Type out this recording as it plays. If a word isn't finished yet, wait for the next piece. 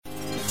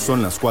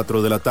Son las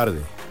 4 de la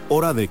tarde,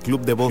 hora de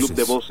Club de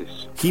Voces.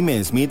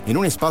 Jime Smith en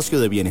un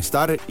espacio de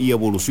bienestar y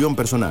evolución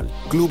personal.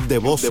 Club de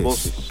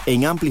Voces.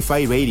 En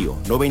Amplify Radio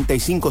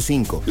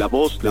 95.5. La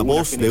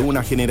voz de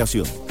una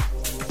generación.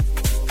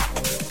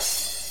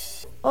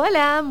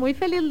 Hola, muy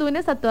feliz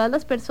lunes a todas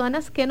las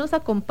personas que nos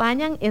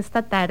acompañan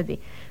esta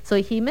tarde.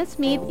 Soy Jime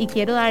Smith y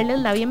quiero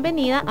darles la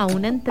bienvenida a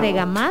una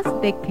entrega más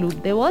de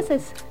Club de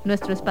Voces,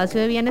 nuestro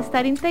espacio de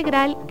bienestar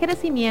integral,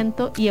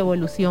 crecimiento y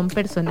evolución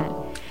personal.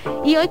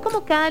 Y hoy,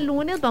 como cada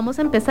lunes, vamos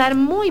a empezar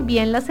muy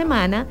bien la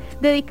semana,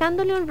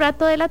 dedicándole un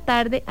rato de la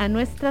tarde a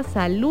nuestra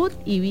salud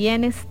y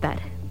bienestar.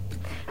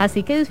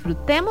 Así que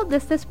disfrutemos de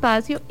este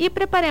espacio y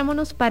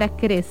preparémonos para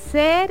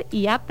crecer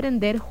y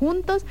aprender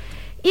juntos,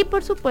 y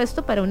por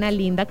supuesto para una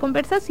linda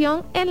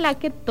conversación en la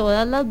que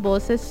todas las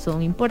voces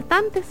son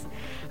importantes.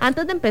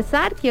 Antes de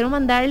empezar, quiero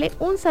mandarle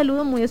un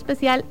saludo muy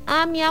especial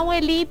a mi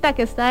abuelita,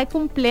 que está de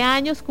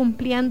cumpleaños,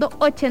 cumpliendo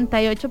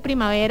 88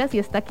 primaveras y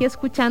está aquí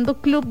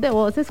escuchando Club de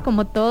Voces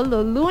como todos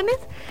los lunes.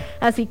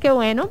 Así que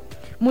bueno,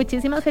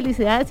 muchísimas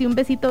felicidades y un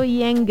besito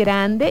bien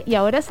grande. Y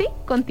ahora sí,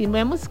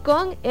 continuemos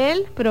con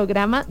el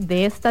programa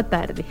de esta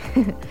tarde.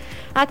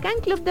 Acá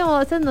en Club de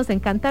Voces nos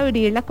encanta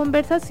abrir la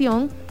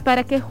conversación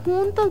para que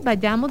juntos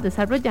vayamos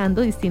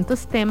desarrollando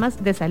distintos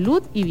temas de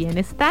salud y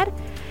bienestar.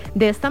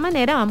 De esta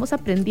manera vamos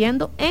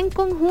aprendiendo en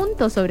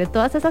conjunto sobre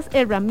todas esas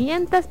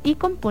herramientas y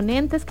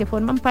componentes que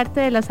forman parte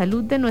de la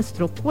salud de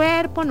nuestro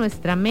cuerpo,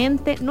 nuestra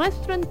mente,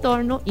 nuestro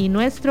entorno y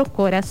nuestro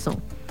corazón.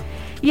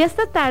 Y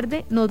esta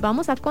tarde nos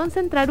vamos a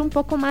concentrar un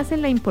poco más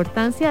en la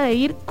importancia de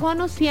ir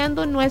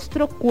conociendo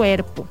nuestro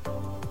cuerpo,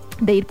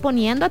 de ir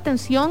poniendo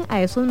atención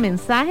a esos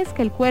mensajes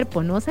que el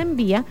cuerpo nos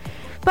envía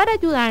para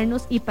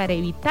ayudarnos y para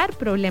evitar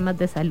problemas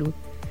de salud.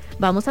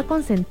 Vamos a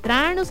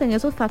concentrarnos en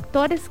esos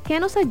factores que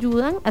nos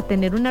ayudan a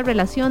tener una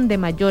relación de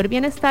mayor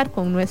bienestar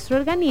con nuestro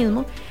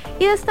organismo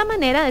y de esta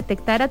manera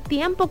detectar a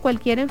tiempo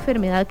cualquier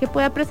enfermedad que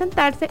pueda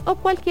presentarse o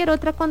cualquier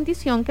otra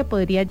condición que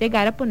podría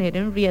llegar a poner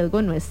en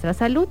riesgo nuestra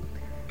salud.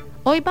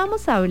 Hoy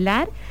vamos a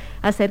hablar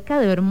acerca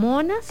de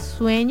hormonas,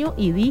 sueño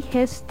y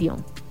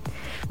digestión.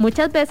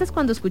 Muchas veces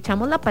cuando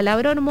escuchamos la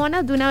palabra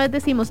hormonas, de una vez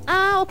decimos,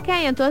 ok,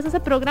 entonces ese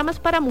programa es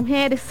para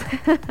mujeres.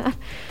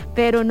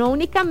 Pero no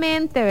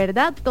únicamente,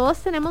 ¿verdad? Todos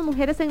tenemos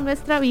mujeres en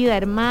nuestra vida,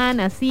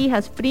 hermanas,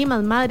 hijas,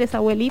 primas, madres,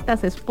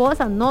 abuelitas,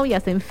 esposas,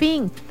 novias, en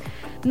fin.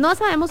 No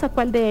sabemos a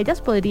cuál de ellas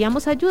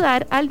podríamos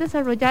ayudar al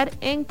desarrollar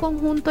en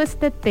conjunto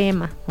este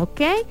tema,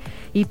 ¿ok?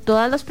 Y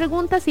todas las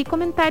preguntas y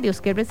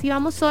comentarios que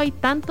recibamos hoy,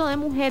 tanto de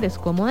mujeres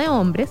como de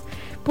hombres,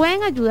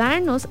 pueden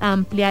ayudarnos a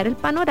ampliar el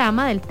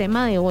panorama del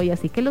tema de hoy,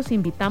 así que los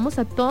invitamos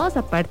a todos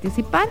a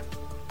participar.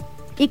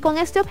 Y con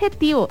este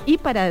objetivo y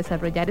para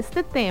desarrollar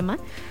este tema,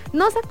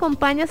 nos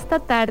acompaña esta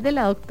tarde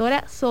la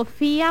doctora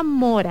Sofia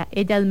Mora.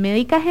 Ella es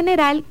médica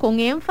general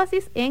con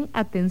énfasis en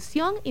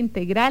atención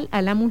integral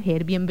a la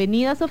mujer.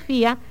 Bienvenida,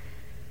 Sofía.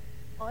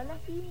 Hola,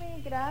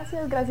 Jime,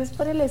 gracias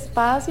por el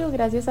espacio,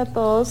 gracias a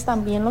todos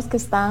también los que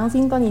están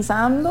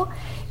sintonizando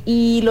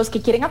y los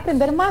que quieren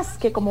aprender más,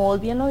 que como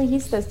vos bien lo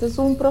dijiste, este es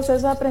un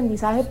proceso de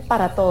aprendizaje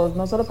para todos,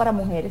 no solo para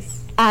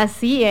mujeres.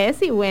 Así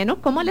es, y bueno,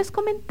 como les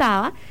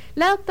comentaba,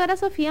 la doctora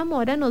Sofía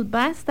Mora nos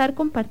va a estar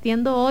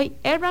compartiendo hoy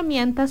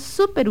herramientas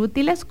súper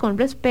útiles con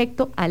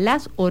respecto a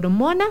las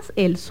hormonas,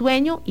 el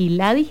sueño y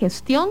la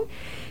digestión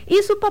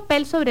y su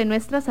papel sobre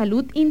nuestra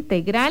salud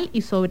integral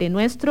y sobre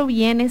nuestro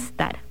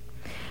bienestar.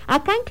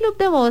 Acá en Club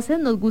de Voces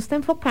nos gusta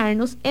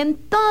enfocarnos en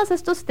todos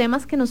estos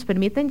temas que nos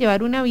permiten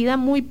llevar una vida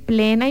muy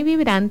plena y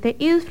vibrante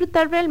y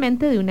disfrutar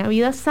realmente de una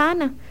vida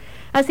sana.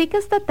 Así que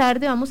esta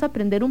tarde vamos a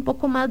aprender un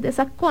poco más de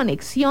esa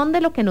conexión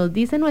de lo que nos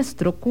dice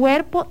nuestro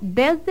cuerpo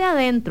desde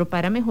adentro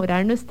para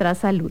mejorar nuestra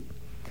salud.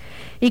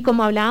 Y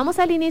como hablábamos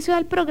al inicio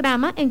del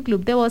programa, en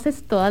Club de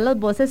Voces todas las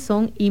voces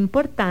son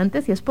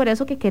importantes y es por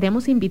eso que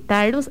queremos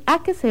invitarlos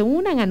a que se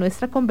unan a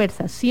nuestra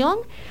conversación.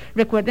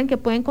 Recuerden que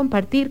pueden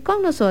compartir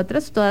con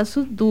nosotras todas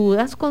sus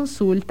dudas,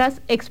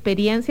 consultas,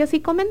 experiencias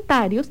y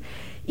comentarios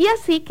y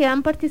así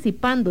quedan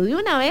participando de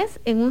una vez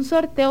en un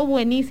sorteo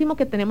buenísimo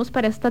que tenemos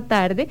para esta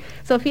tarde.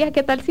 Sofía,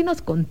 ¿qué tal si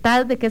nos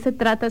contás de qué se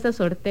trata ese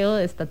sorteo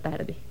de esta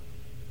tarde?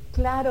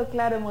 Claro,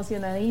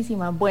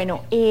 emocionadísima. Bueno,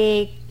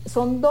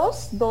 son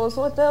dos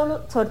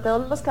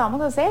sorteos los que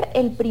vamos a hacer.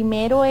 El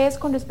primero es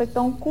con respecto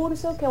a un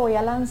curso que voy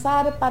a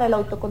lanzar para el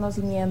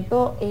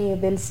autoconocimiento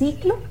del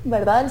ciclo,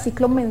 ¿verdad? El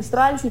ciclo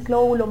menstrual, el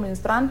ciclo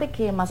ovulo-menstruante,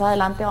 que más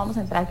adelante vamos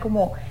a entrar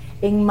como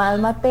en más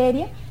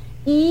materia.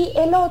 Y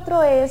el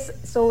otro es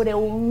sobre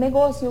un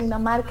negocio, una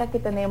marca que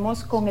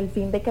tenemos con el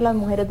fin de que las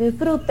mujeres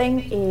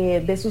disfruten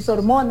de sus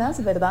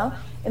hormonas, ¿verdad?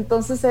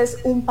 Entonces es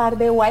un par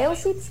de wild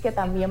seeds que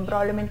también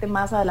probablemente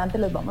más adelante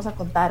les vamos a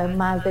contar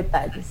más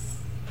detalles.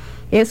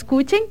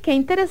 Escuchen qué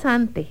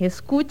interesante,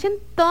 escuchen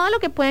todo lo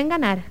que pueden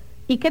ganar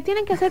 ¿Y qué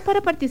tienen que hacer para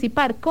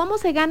participar? ¿Cómo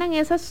se ganan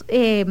esos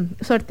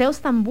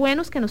sorteos tan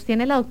buenos que nos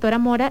tiene la doctora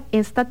Mora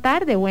esta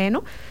tarde?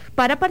 Bueno,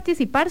 para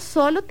participar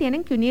solo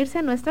tienen que unirse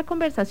a nuestra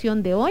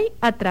conversación de hoy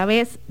a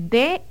través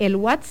de el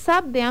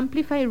WhatsApp de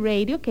Amplify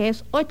Radio, que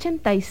es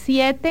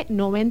 87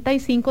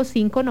 95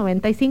 5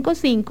 95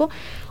 5,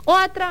 o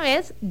a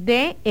través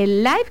de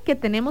el live que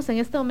tenemos en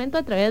este momento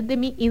a través de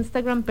mi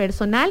Instagram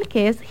personal,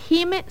 que es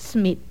Jime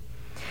Smith.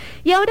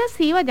 Y ahora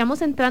sí,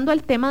 vayamos entrando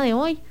al tema de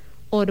hoy: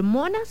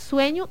 hormonas,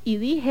 sueño y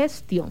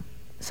digestión.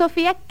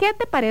 Sofía, ¿qué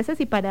te parece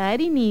si para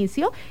dar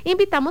inicio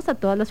invitamos a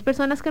todas las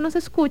personas que nos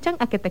escuchan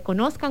a que te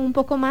conozcan un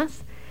poco más?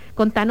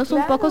 Contanos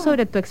un poco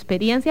sobre tu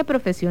experiencia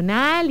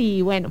profesional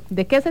y bueno,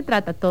 ¿de qué se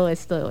trata todo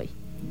esto de hoy?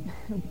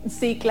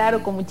 Sí,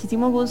 claro, con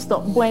muchísimo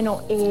gusto.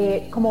 Bueno,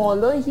 como vos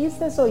lo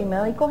dijiste, soy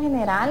médico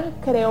general.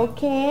 Creo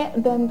que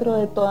dentro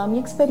de toda mi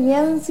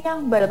experiencia,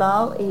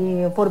 ¿verdad?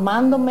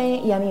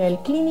 Formándome y a nivel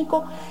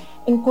clínico,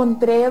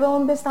 encontré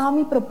dónde estaba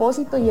mi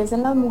propósito, y es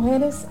en las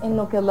mujeres, en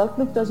lo que es las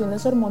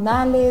fluctuaciones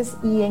hormonales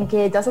y en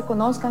que ellas se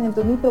conozcan.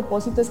 Entonces mi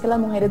propósito es que las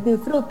mujeres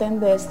disfruten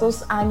de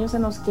estos años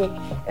en los que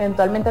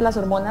eventualmente las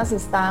hormonas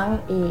están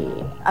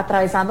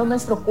atravesando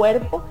nuestro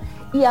cuerpo.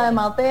 Y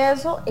además de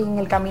eso, en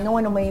el camino,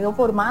 bueno, me he ido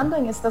formando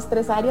en estas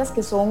tres áreas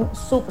que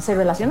se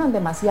relacionan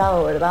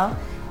demasiado, ¿verdad?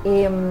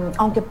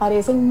 Aunque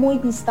parecen muy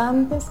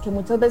distantes, que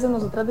muchas veces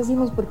nosotras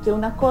decimos por qué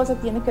una cosa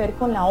tiene que ver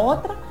con la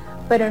otra,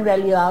 pero en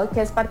realidad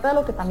que es parte de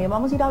lo que también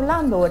vamos a ir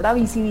hablando, ¿verdad?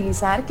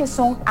 Visibilizar que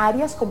son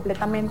áreas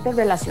completamente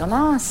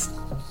relacionadas.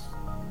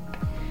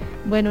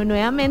 Bueno,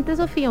 nuevamente,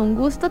 Sofía, un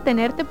gusto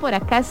tenerte por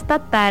acá esta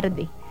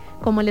tarde.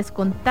 Como les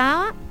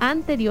contaba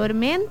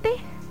anteriormente,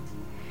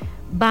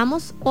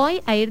 vamos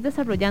hoy a ir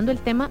desarrollando el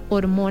tema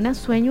hormonas,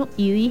 sueño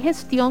y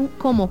digestión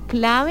como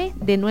clave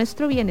de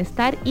nuestro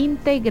bienestar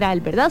integral,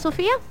 ¿verdad,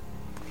 Sofía?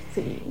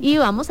 Sí. Y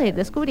vamos a ir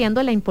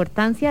descubriendo la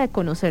importancia de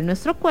conocer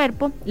nuestro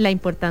cuerpo, la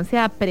importancia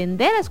de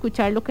aprender a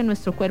escuchar lo que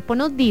nuestro cuerpo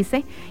nos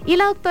dice, y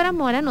la doctora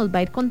Mora nos va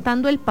a ir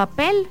contando el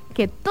papel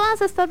que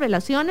todas estas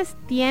relaciones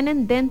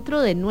tienen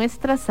dentro de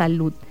nuestra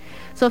salud.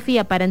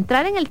 Sofía, para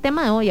entrar en el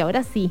tema de hoy,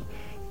 ahora sí,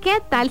 ¿qué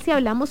tal si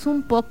hablamos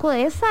un poco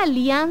de esa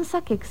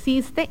alianza que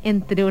existe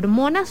entre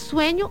hormonas,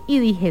 sueño y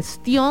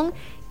digestión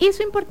y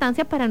su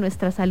importancia para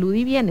nuestra salud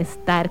y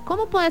bienestar?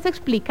 ¿Cómo puedes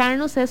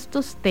explicarnos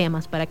estos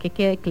temas para que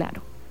quede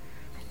claro?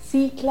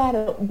 Sí,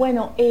 claro.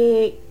 Bueno,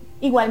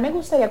 igual me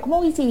gustaría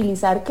como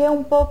visibilizar que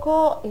un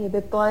poco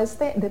de todo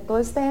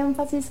este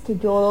énfasis que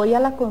yo doy a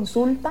la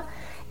consulta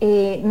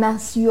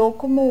nació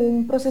como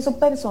un proceso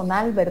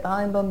personal,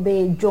 ¿verdad? En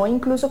donde yo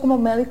incluso como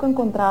médico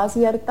encontraba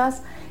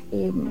ciertas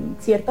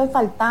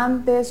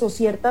faltantes o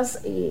ciertas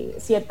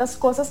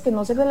cosas que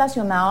no se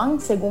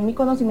relacionaban según mi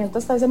conocimiento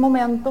hasta ese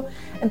momento.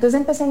 Entonces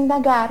empecé a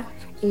indagar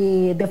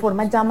de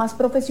forma ya más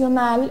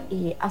profesional,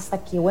 hasta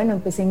que, bueno,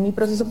 empecé en mi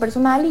proceso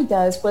personal y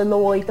ya después lo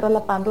voy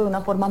traslapando de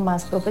una forma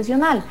más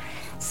profesional.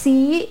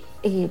 Sí,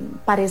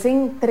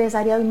 parecen tres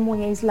áreas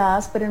muy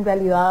aisladas, pero en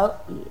realidad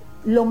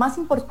lo más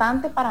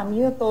importante para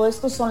mí de todo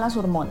esto son las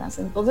hormonas.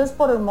 Entonces,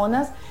 por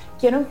hormonas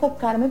quiero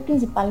enfocarme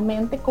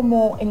principalmente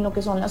como en lo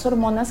que son las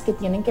hormonas que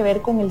tienen que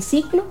ver con el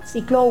ciclo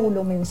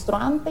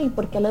óvulo-menstruante. ¿Y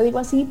por qué lo digo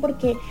así?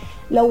 Porque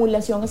la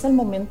ovulación es el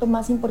momento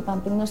más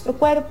importante en nuestro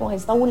cuerpo.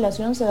 Esta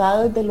ovulación se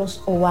da desde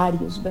los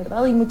ovarios,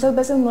 ¿verdad? Y muchas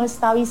veces no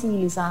está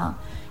visibilizada,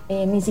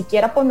 ni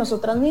siquiera por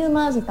nosotras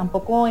mismas y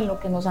tampoco en lo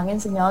que nos han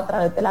enseñado a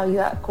través de la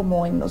vida,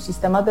 como en los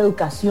sistemas de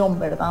educación,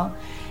 ¿verdad?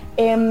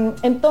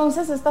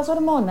 Entonces estas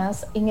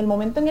hormonas, en el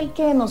momento en el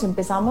que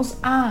empezamos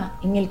a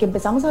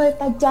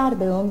detallar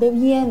de dónde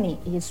viene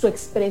su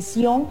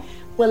expresión,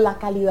 pues la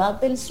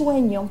calidad del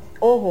sueño,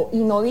 ojo, y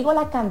no digo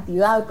la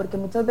cantidad, porque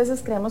muchas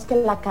veces creemos que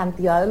la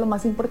cantidad es lo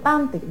más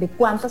importante, de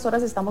cuántas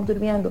horas estamos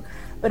durmiendo,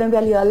 pero en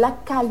realidad la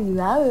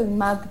calidad es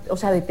más,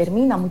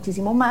 determina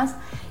muchísimo más,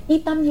 y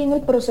también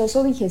el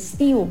proceso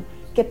digestivo,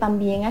 que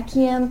también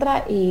aquí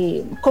entra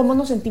cómo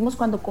nos sentimos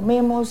cuando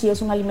comemos, si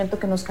es un alimento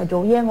que nos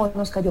cayó bien o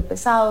nos cayó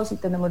pesado, si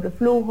tenemos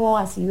reflujo,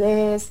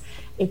 acidez,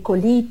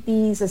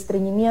 colitis,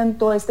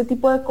 estreñimiento. Este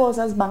tipo de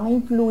cosas van a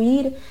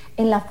influir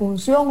en la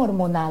función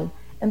hormonal.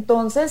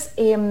 Entonces,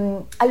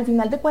 al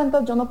final de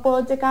cuentas, yo no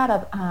puedo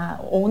llegar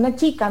o una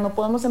chica, no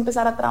podemos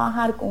empezar a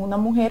trabajar con una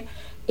mujer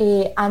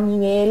a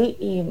nivel,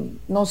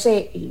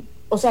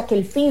 que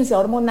el fin sea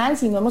hormonal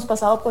si no hemos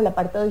pasado por la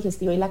parte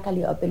digestiva y la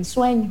calidad del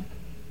sueño,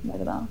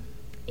 ¿verdad?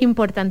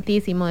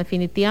 Importantísimo,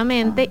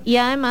 definitivamente. Y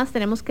además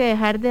tenemos que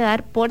dejar de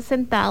dar por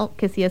sentado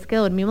que si es que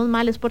dormimos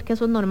mal es porque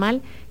eso es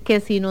normal, que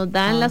si nos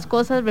dan las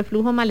cosas,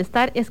 reflujo,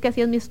 malestar, es que así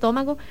es mi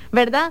estómago,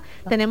 ¿verdad?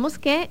 Tenemos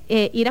que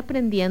ir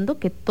aprendiendo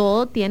que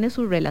todo tiene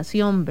su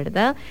relación,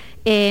 ¿verdad?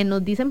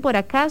 Nos dicen por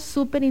acá,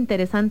 súper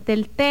interesante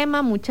el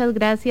tema, muchas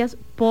gracias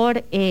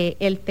por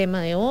el tema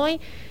de hoy.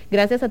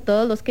 Gracias a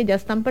todos los que ya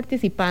están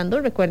participando.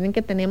 Recuerden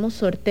que tenemos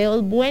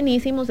sorteos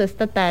buenísimos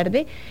esta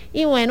tarde.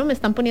 Y bueno, me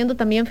están poniendo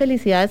también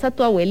felicidades a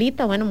tu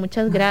abuelita. Bueno,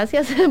 muchas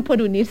gracias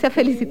por unirse a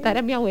felicitar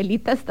a mi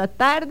abuelita esta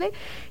tarde.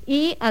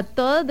 Y a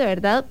todos de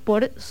verdad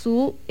por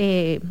su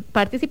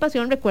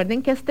participación.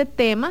 Recuerden que este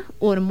tema,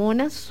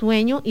 hormonas,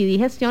 sueño y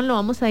digestión, lo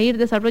vamos a ir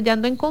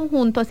desarrollando en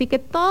conjunto. Así que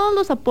todos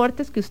los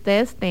aportes que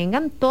ustedes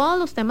tengan, todos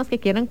los temas que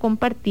quieran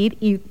compartir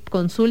y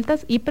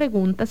consultas y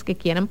preguntas que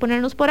quieran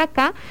ponernos por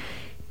acá,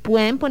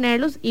 pueden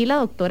ponerlos y la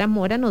doctora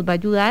Mora nos va a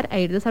ayudar a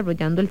ir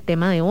desarrollando el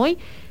tema de hoy.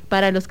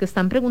 Para los que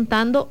están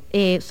preguntando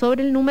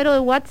sobre el número de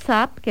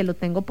WhatsApp, que lo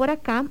tengo por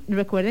acá,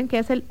 recuerden que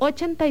es el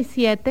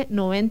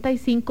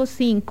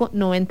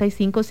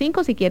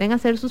 87-955-955. Si quieren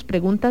hacer sus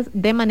preguntas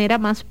de manera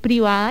más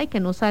privada y que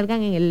no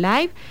salgan en el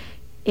live,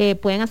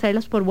 pueden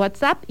hacerlas por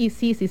WhatsApp y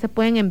sí se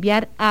pueden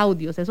enviar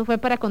audios. Eso fue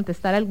para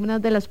contestar algunas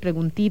de las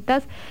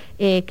preguntitas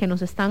que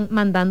nos están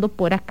mandando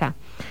por acá.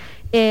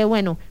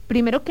 Bueno,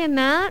 primero que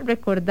nada,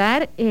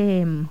 recordar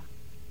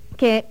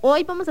que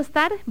hoy vamos a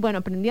estar,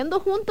 aprendiendo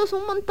juntos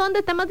un montón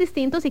de temas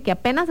distintos y que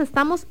apenas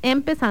estamos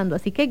empezando.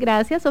 Así que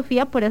gracias,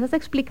 Sofía, por esas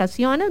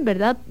explicaciones,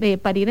 ¿verdad?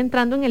 Para ir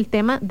entrando en el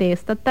tema de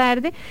esta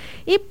tarde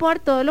y por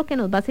todo lo que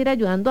nos vas a ir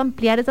ayudando a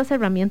ampliar esas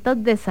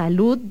herramientas de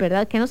salud,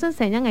 ¿verdad? Que nos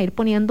enseñan a ir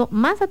poniendo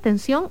más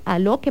atención a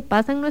lo que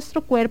pasa en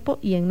nuestro cuerpo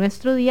y en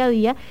nuestro día a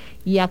día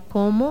y a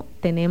cómo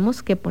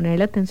tenemos que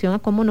ponerle atención a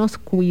cómo nos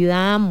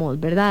cuidamos,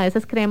 ¿verdad? A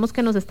veces creemos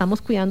que nos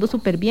estamos cuidando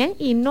súper bien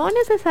y no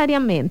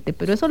necesariamente,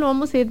 pero eso lo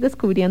vamos a ir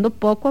descubriendo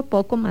poco a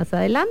poco más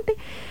adelante.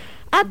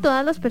 A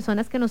todas las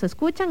personas que nos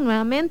escuchan,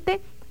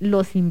 nuevamente,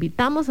 los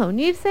invitamos a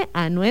unirse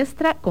a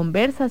nuestra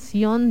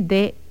conversación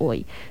de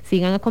hoy.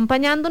 Sigan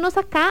acompañándonos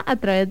acá a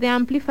través de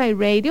Amplify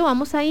Radio.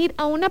 Vamos a ir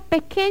a una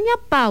pequeña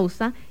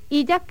pausa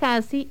y ya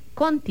casi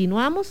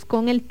continuamos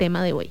con el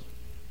tema de hoy.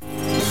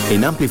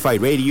 En Amplify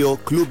Radio,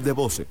 Club de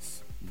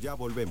Voces. Ya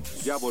volvemos.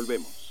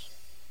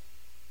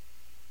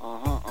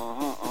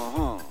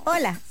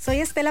 Hola, soy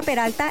Estela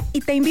Peralta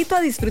y te invito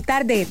a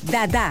disfrutar de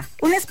Dada,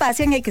 un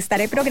espacio en el que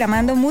estaré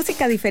programando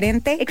música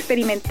diferente,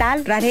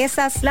 experimental,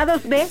 rarezas,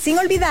 lados B, sin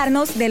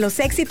olvidarnos de los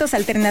éxitos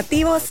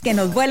alternativos que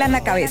nos vuelan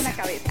la cabeza.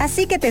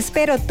 Así que te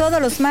espero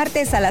todos los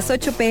martes a las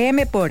 8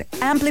 p.m. por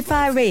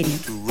Amplify Radio.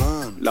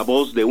 La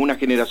voz de una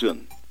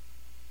generación.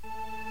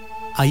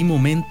 Hay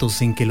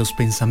momentos en que los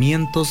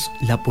pensamientos,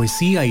 la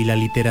poesía y la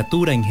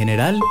literatura en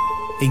general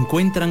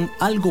encuentran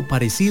algo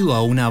parecido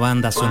a una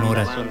banda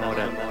sonora.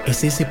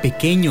 Es ese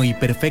pequeño y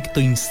perfecto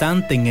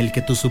instante en el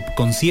que tu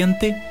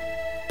subconsciente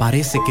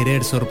parece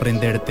querer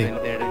sorprenderte.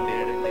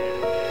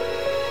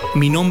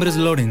 Mi nombre es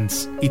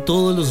Lawrence y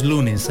todos los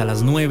lunes a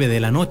las 9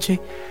 de la noche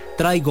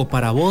traigo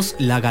para vos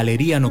la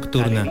Galería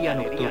Nocturna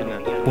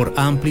por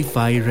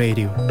Amplify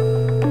Radio.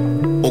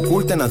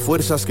 Oculta en las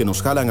fuerzas que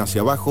nos jalan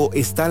hacia abajo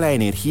está la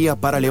energía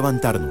para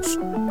levantarnos.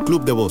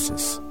 Club de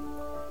Voces.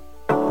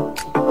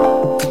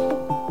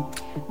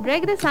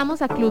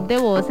 Regresamos a Club de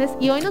Voces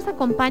y hoy nos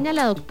acompaña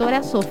la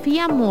doctora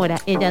Sofia Mora.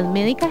 Ella es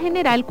médica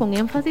general con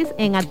énfasis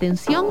en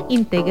atención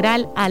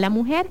integral a la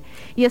mujer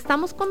y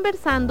estamos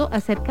conversando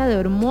acerca de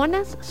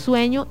hormonas,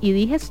 sueño y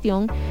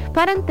digestión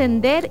para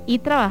entender y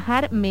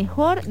trabajar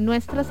mejor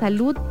nuestra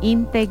salud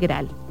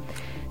integral.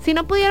 Si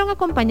no pudieron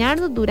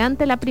acompañarnos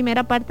durante la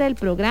primera parte del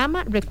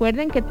programa,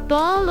 recuerden que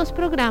todos los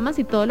programas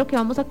y todo lo que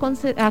vamos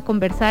a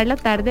conversar la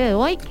tarde de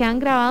hoy quedan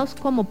grabados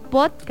como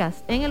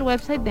podcast en el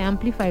website de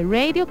Amplify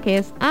Radio, que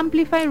es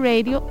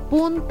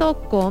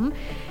amplifyradio.com.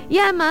 Y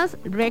además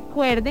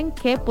recuerden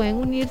que pueden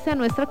unirse a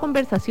nuestra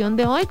conversación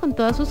de hoy con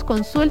todas sus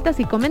consultas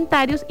y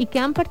comentarios y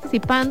quedan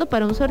participando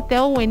para un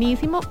sorteo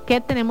buenísimo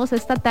que tenemos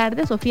esta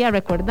tarde. Sofía,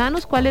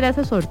 recordanos cuál era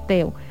ese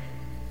sorteo.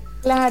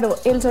 Claro,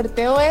 el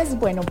sorteo es,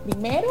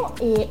 primero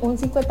un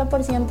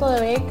 50%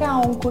 de beca a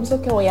un curso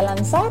que voy a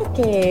lanzar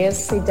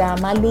se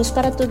llama Luz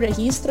para tu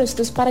registro.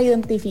 Esto es para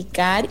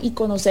identificar y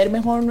conocer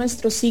mejor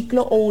nuestro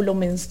ciclo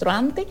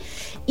ovulomenstruante.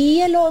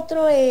 Y el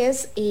otro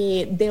es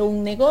de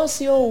un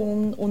negocio,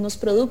 unos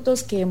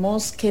productos que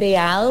hemos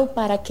creado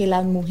para que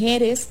las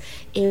mujeres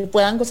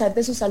puedan gozar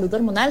de su salud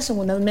hormonal. Son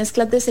unas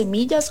mezclas de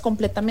semillas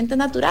completamente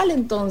natural,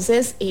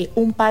 entonces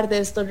un par de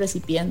estos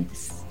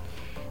recipientes.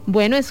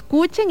 Bueno,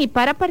 escuchen y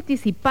para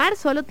participar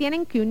solo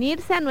tienen que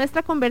unirse a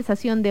nuestra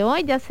conversación de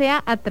hoy, ya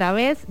sea a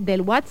través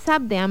del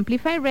WhatsApp de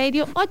Amplify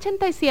Radio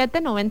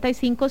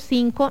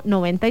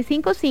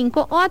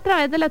 87-955-955 o a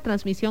través de la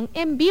transmisión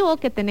en vivo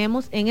que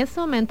tenemos en este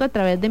momento a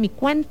través de mi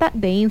cuenta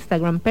de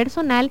Instagram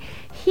personal,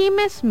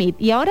 Jime Smith.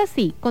 Y ahora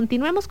sí,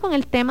 continuemos con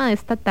el tema de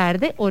esta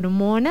tarde,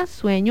 hormonas,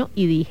 sueño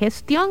y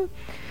digestión.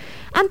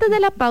 Antes de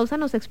la pausa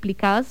nos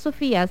explicaba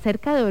Sofía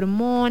acerca de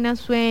hormonas,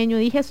 sueño,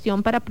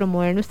 digestión para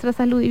promover nuestra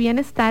salud y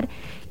bienestar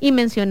y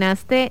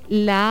mencionaste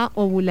la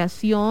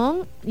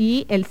ovulación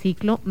y el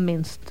ciclo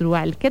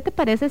menstrual. ¿Qué te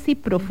parece si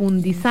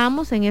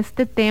profundizamos en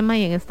este tema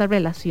y en esta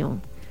relación?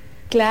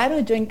 Claro,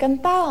 yo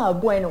encantada.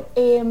 Bueno,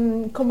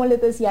 como les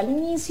decía al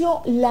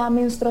inicio, la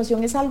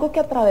menstruación es algo que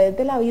a través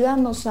de la vida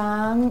nos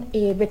han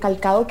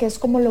recalcado que es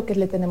como lo que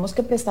le tenemos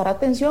que prestar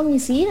atención y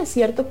sí, es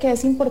cierto que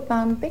es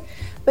importante,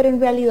 pero en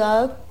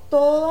realidad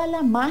toda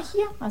la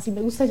magia, así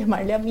me gusta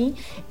llamarle a mí,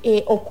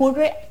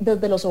 ocurre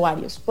desde los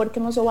ovarios, porque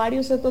en los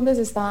ovarios es donde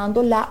se está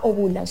dando la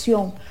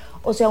ovulación.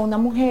 O sea, una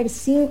mujer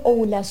sin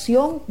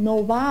ovulación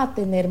no va a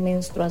tener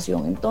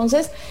menstruación.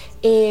 Entonces,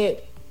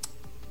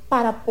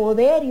 para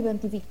poder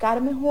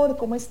identificar mejor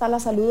cómo está la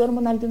salud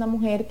hormonal de una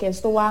mujer, que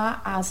esto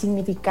va a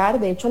significar,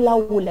 de hecho, la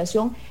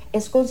ovulación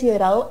es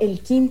considerado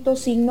el quinto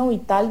signo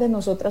vital de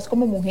nosotras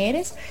como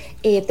mujeres,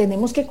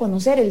 tenemos que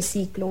conocer el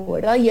ciclo,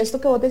 ¿verdad? Y esto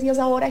que vos decías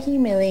ahora,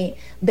 Jime,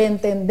 de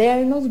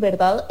entendernos,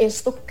 ¿verdad?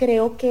 Esto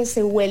creo que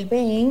se vuelve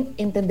en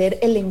entender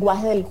el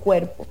lenguaje del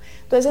cuerpo.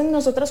 Entonces, en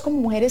nosotras como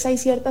mujeres hay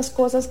ciertas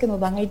cosas que nos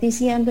van a ir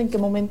diciendo en qué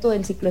momento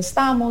del ciclo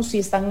estamos, si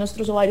están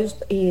nuestros ovarios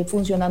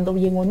funcionando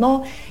bien o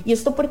no. ¿Y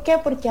esto por qué?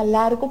 Porque a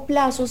largo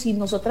plazo, si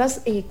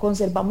nosotras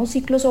conservamos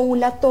ciclos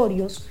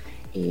ovulatorios,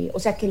 o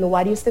sea, que el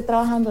ovario esté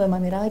trabajando de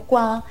manera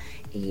adecuada,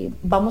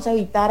 vamos a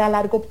evitar a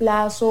largo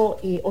plazo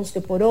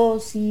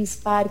osteoporosis,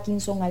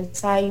 Parkinson,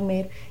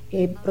 Alzheimer,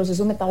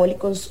 procesos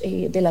metabólicos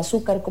del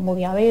azúcar como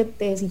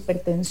diabetes,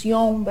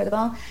 hipertensión,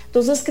 ¿verdad?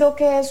 Entonces creo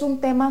que es un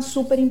tema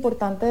súper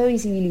importante de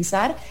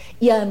visibilizar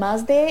y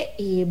además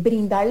de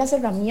brindar las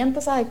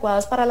herramientas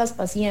adecuadas para las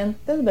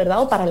pacientes,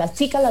 ¿verdad? O para las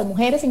chicas, las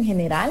mujeres en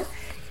general,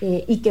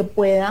 y que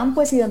puedan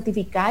pues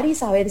identificar y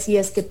saber si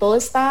es que todo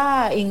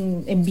está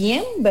en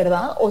bien,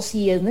 ¿verdad? O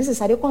si es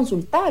necesario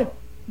consultar.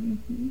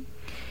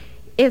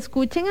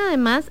 Escuchen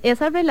además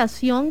esa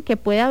relación que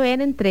puede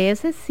haber entre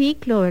ese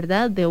ciclo,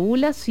 ¿verdad?, de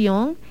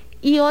ovulación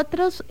y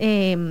otras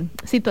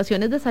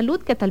situaciones de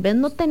salud que tal vez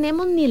no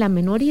tenemos ni la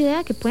menor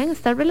idea que pueden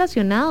estar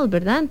relacionados,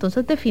 ¿verdad?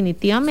 Entonces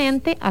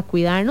definitivamente a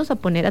cuidarnos, a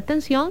poner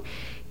atención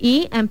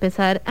y a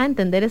empezar a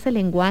entender ese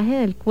lenguaje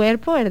del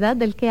cuerpo, ¿verdad?,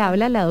 del que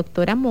habla la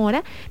doctora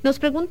Mora. Nos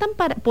preguntan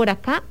por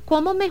acá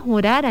cómo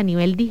mejorar a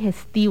nivel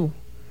digestivo.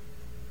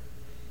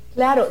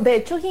 Claro, de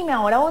hecho, Jimé,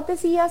 ahora vos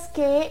decías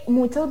que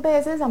muchas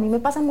veces, a mí me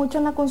pasa mucho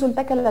en la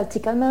consulta que las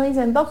chicas me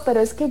dicen, doc, pero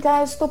es que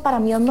ya esto para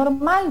mí es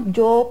normal,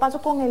 yo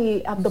paso con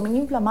el abdomen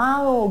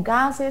inflamado,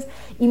 gases,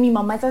 y mi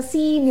mamá es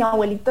así, mi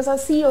abuelita es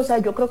así, o sea,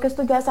 yo creo que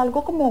esto ya es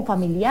algo como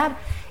familiar,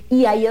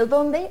 y ahí es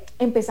donde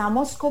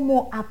empezamos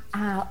como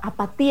a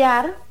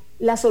patear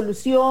la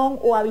solución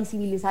o a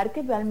visibilizar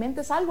que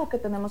realmente es algo que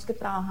tenemos que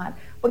trabajar,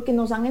 porque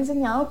nos han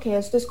enseñado que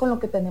esto es con lo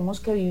que tenemos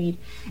que vivir.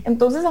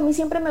 Entonces a mí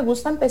siempre me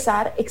gusta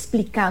empezar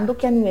explicando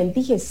que a nivel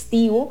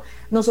digestivo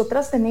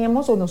nosotras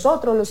tenemos, o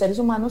nosotros los seres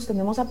humanos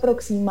tenemos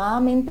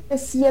aproximadamente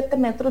 7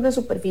 metros de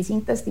superficie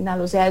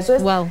intestinal, o sea, eso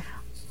es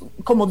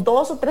como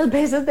 2 o 3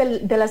 veces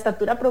de la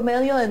estatura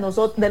promedio de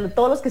nosotros, de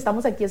todos los que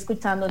estamos aquí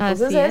escuchando.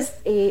 Entonces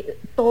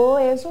todo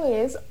eso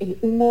es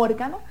un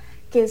órgano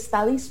que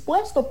está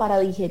dispuesto para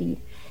digerir.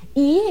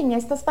 Y en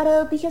estas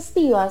paredes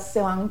digestivas se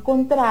van a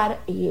encontrar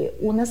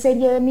una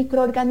serie de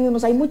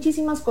microorganismos. Hay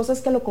muchísimas cosas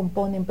que lo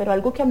componen, pero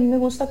algo que a mí me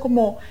gusta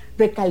como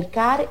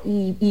recalcar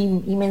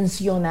y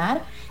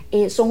mencionar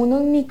son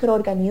unos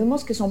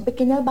microorganismos que son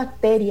pequeñas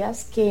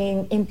bacterias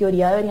que en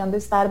teoría deberían de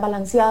estar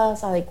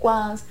balanceadas,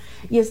 adecuadas,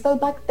 y estas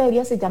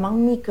bacterias se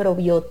llaman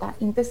microbiota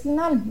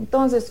intestinal.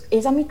 Entonces,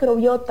 esa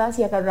microbiota,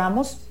 si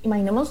agarramos,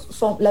 imaginemos,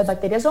 las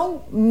bacterias son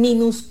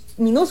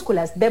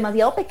minúsculas,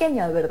 demasiado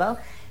pequeñas, ¿verdad?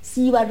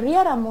 Si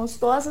barriéramos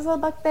todas esas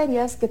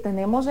bacterias que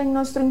tenemos en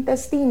nuestro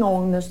intestino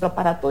o en nuestro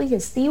aparato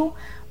digestivo,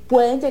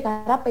 pueden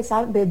llegar a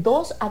pesar de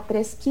 2 a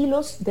 3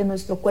 kilos de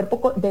nuestro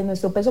cuerpo, de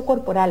nuestro peso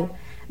corporal.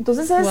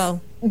 Entonces es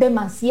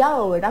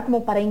demasiado, ¿verdad?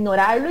 Como para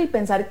ignorarlo y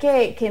pensar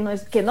que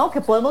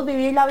podemos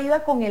vivir la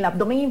vida con el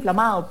abdomen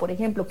inflamado, por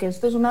ejemplo, que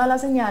esto es una de las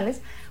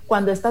señales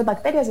cuando estas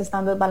bacterias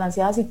están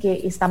desbalanceadas y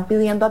que están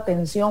pidiendo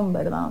atención,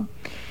 ¿verdad?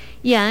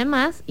 Y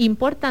además,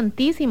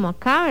 importantísimo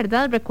acá,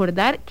 ¿verdad?,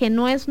 recordar que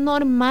no es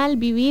normal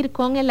vivir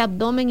con el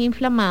abdomen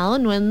inflamado,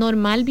 no es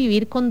normal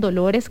vivir con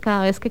dolores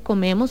cada vez que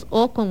comemos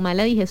o con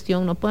mala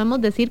digestión. No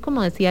podemos decir,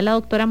 como decía la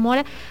doctora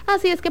Mora,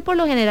 así es que por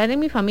lo general en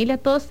mi familia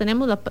todos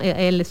tenemos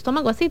el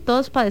estómago así,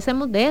 todos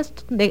padecemos de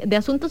esto, de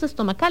asuntos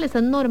estomacales.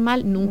 Es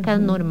normal, nunca es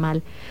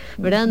normal,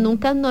 ¿verdad?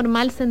 Nunca es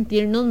normal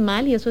sentirnos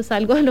mal, y eso es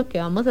algo de lo que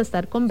vamos a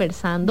estar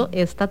conversando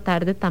esta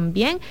tarde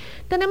también.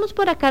 Tenemos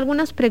por acá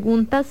algunas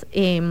preguntas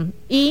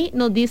y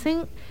nos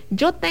dicen: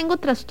 yo tengo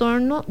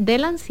trastorno de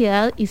la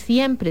ansiedad y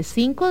siempre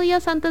 5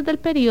 días antes del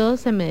periodo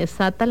se me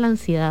desata la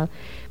ansiedad.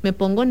 Me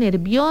pongo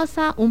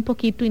nerviosa, un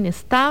poquito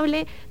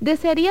inestable.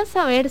 Desearía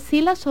saber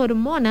si las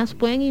hormonas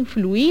pueden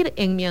influir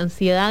en mi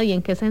ansiedad y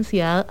en que esa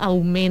ansiedad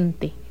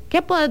aumente.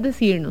 ¿Qué puedes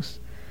decirnos?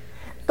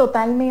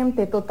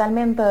 Totalmente,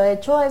 totalmente. De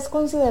hecho, es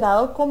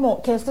considerado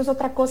como que esto es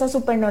otra cosa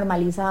súper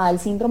normalizada, el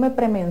síndrome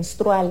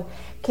premenstrual,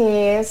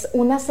 que es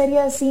una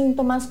serie de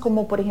síntomas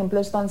como, por ejemplo,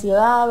 esta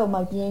ansiedad o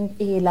más bien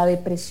la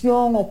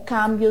depresión o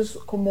cambios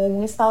como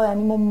un estado de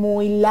ánimo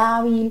muy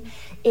lábil,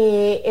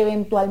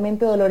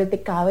 eventualmente dolores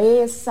de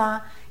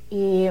cabeza,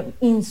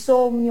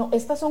 insomnio.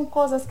 Estas son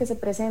cosas que se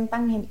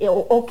presentan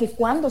o que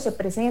cuando se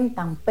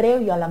presentan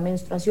previo a la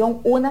menstruación,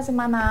 una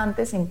semana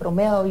antes en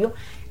promedio,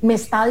 me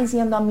está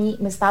diciendo a mí,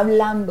 me está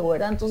hablando,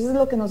 ¿verdad? Entonces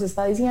lo que nos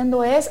está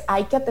diciendo es,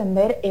 hay que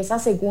atender esa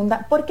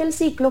segunda, porque el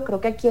ciclo,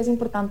 creo que aquí es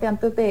importante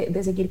antes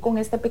de seguir con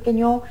esta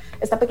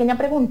pequeña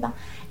pregunta,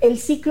 el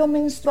ciclo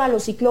menstrual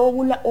o ciclo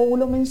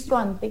óvulo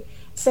menstruante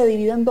se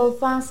divide en dos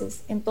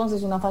fases,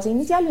 entonces una fase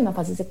inicial y una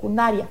fase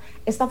secundaria.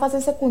 Esta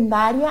fase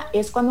secundaria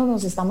es cuando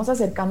nos estamos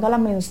acercando a la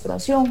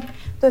menstruación.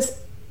 Entonces,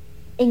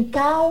 en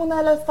cada una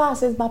de las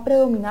fases va a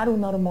predominar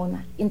una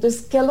hormona.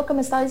 Entonces, ¿qué es lo que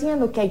me está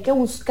diciendo? Que hay que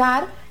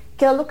buscar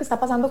qué es lo que está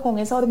pasando con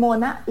esa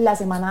hormona la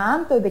semana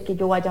antes de que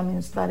yo vaya a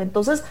menstruar.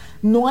 Entonces,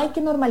 no hay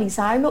que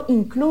normalizarlo,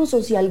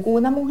 incluso si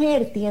alguna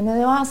mujer tiene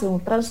de base un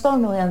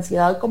trastorno de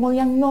ansiedad como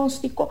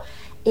diagnóstico,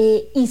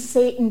 y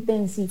se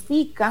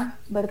intensifica,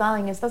 ¿verdad?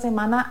 En esta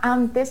semana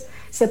antes,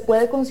 se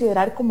puede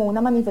considerar como una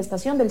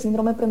manifestación del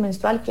síndrome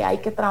premenstrual que hay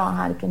que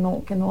trabajar, que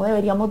no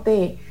deberíamos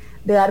de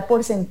dar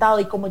por sentado.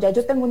 Y como ya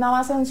yo tengo una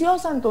base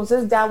ansiosa,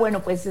 entonces ya,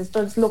 bueno, pues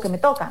esto es lo que me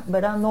toca,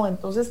 ¿verdad? No,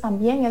 entonces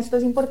también esto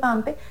es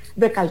importante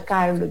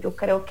recalcarlo. Yo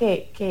creo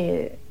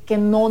que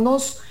no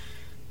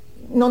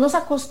nos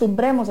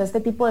acostumbremos a este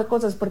tipo de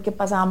cosas, porque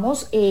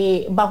pasamos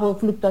bajo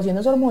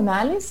fluctuaciones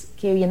hormonales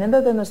que vienen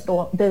desde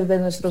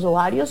nuestros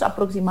ovarios,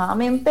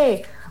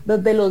 aproximadamente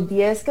desde los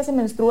 10 que se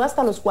menstrua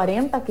hasta los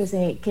 40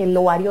 que el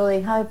ovario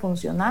deja de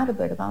funcionar,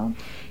 ¿verdad?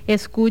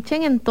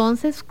 Escuchen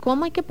entonces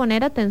cómo hay que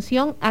poner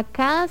atención a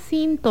cada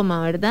síntoma,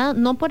 ¿verdad?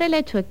 No por el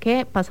hecho de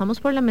que pasamos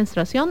por la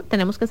menstruación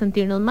tenemos que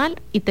sentirnos mal,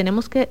 y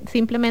tenemos que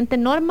simplemente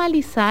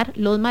normalizar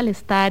los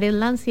malestares,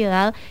 la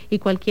ansiedad y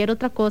cualquier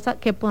otra cosa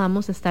que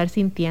podamos estar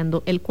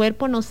sintiendo. El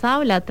cuerpo nos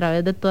habla a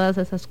través de todas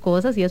esas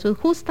cosas, y eso es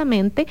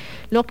justamente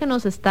lo que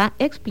nos está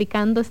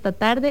explicando esta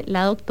tarde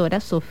la doctora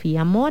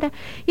Sofia Mora.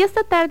 Y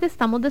esta tarde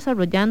estamos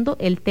desarrollando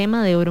el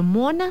tema de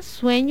hormonas,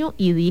 sueño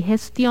y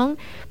digestión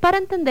para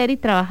entender y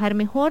trabajar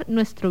mejor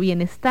nuestro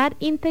bienestar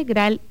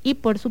integral y,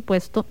 por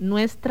supuesto,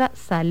 nuestra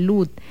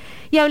salud.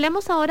 Y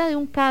hablemos ahora de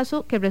un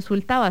caso que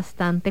resulta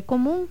bastante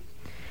común.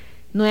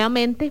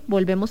 Nuevamente,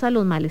 volvemos a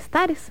los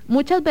malestares.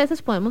 Muchas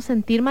veces podemos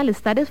sentir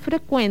malestares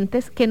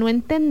frecuentes que no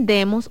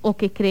entendemos o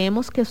que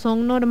creemos que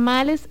son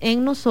normales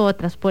en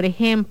nosotras. Por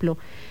ejemplo,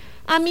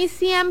 a mí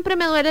siempre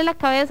me duele la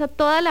cabeza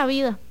toda la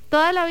vida,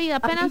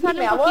 apenas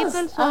sale un poquito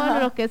el sol o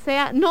lo que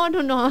sea. No,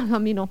 a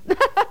mí no.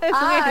 Que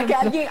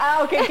alguien,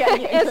 que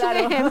alguien, es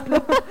claro. un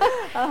ejemplo.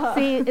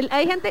 Sí,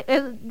 hay gente,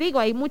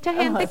 hay mucha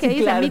gente que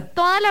dice, claro, a mí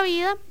toda la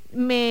vida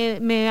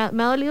me ha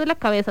dolido la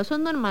cabeza, eso es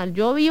normal,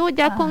 yo vivo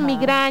ya con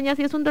migrañas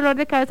y es un dolor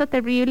de cabeza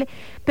terrible,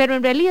 pero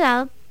en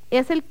realidad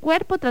es el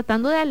cuerpo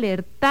tratando de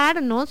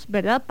alertarnos,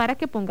 ¿verdad?, para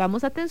que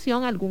pongamos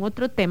atención a algún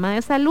otro tema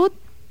de salud.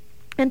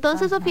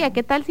 Entonces, Sofía,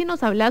 ¿qué tal si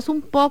nos hablas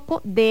un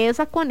poco de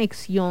esa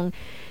conexión,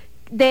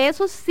 de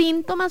esos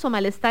síntomas o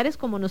malestares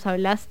como nos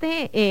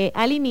hablaste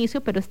al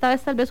inicio, pero esta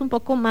vez tal vez un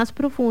poco más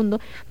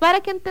profundo, para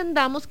que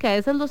entendamos que a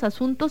veces los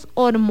asuntos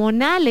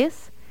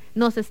hormonales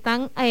nos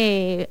están,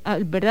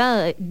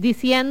 ¿verdad?,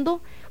 diciendo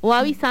o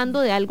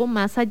avisando de algo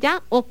más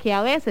allá, o que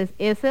a veces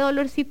ese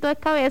dolorcito de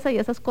cabeza y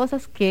esas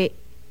cosas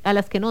a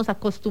las que nos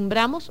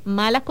acostumbramos,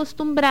 mal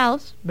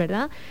acostumbrados,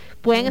 ¿verdad?,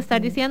 pueden estar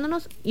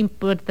diciéndonos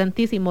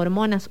importantísimo,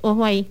 hormonas,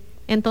 ojo ahí.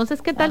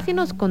 Entonces, ¿qué tal si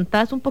nos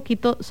contás un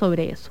poquito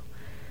sobre eso?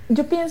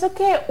 Yo pienso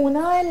que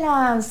una de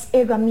las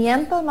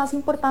herramientas más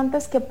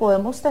importantes que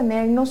podemos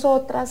tener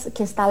nosotras,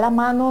 que está a la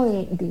mano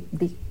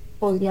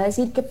podría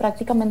decir que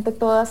prácticamente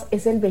todas,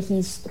 es el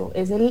registro,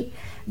 es el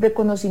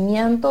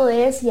reconocimiento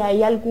de si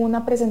hay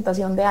alguna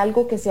presentación de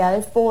algo que sea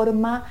de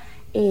forma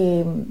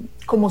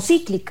como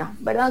cíclica,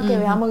 ¿verdad? Que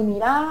veamos,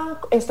 mira,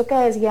 esto que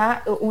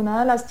decía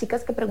una de las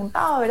chicas que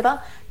preguntaba,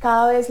 ¿verdad?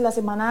 Cada vez la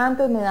semana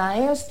antes me da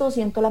esto,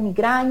 siento la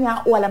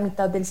migraña, o a la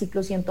mitad del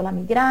ciclo siento la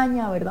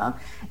migraña, ¿verdad?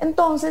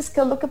 Entonces,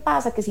 ¿qué es lo que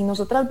pasa? Que si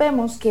nosotras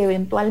vemos que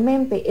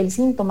eventualmente el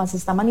síntoma se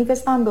está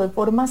manifestando de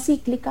forma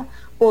cíclica,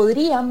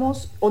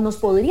 nos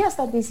podría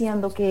estar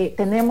diciendo que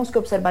tenemos que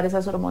observar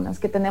esas hormonas,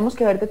 que tenemos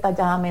que ver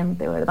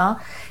detalladamente, ¿verdad?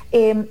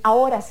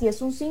 Ahora, si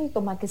es un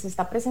síntoma que se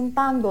está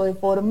presentando de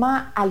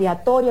forma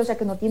aleatoria, o sea,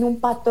 que no tiene un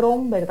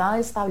patrón, ¿verdad?,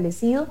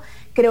 establecido,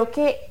 creo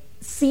que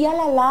sí a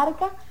la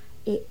larga,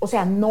 o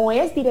sea,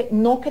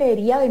 no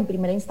creería en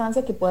primera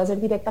instancia que pueda ser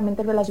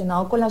directamente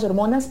relacionado con las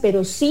hormonas,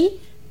 pero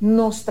sí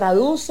nos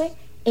traduce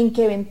en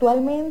que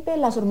eventualmente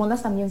las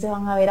hormonas también se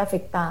van a ver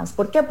afectadas.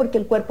 ¿Por qué? Porque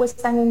el cuerpo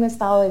está en un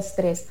estado de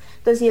estrés.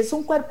 Entonces, si es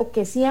un cuerpo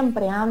que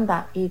siempre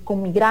anda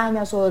con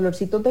migrañas o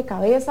dolorcitos de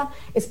cabeza,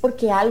 es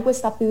porque algo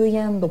está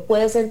pidiendo.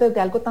 Puede ser desde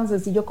algo tan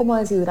sencillo como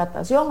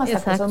deshidratación hasta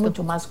cosas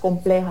mucho más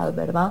complejas,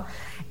 ¿verdad?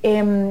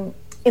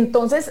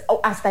 Entonces,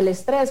 hasta el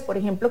estrés, por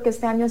ejemplo, que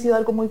este año ha sido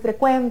algo muy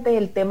frecuente,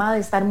 el tema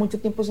de estar mucho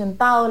tiempo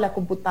sentado, la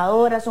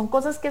computadora, son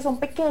cosas que son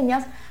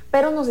pequeñas,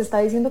 pero nos está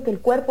diciendo que el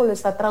cuerpo lo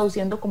está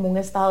traduciendo como un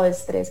estado de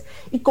estrés.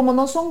 Y como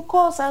no son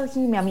cosas,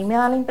 Jimmy, a mí me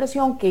da la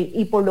impresión que,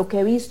 y por lo que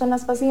he visto en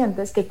las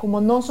pacientes, que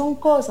como no son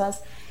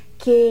cosas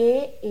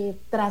que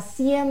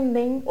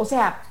trascienden, o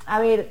sea, a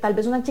ver, tal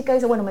vez una chica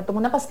dice, bueno, me tomo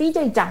una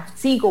pastilla y ya,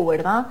 sigo,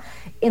 ¿verdad?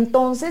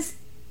 Entonces...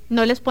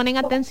 No les ponen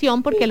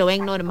atención porque lo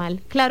ven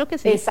normal. Claro que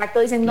sí.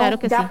 Exacto, dicen, no, claro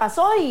que ya sí.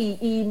 pasó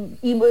y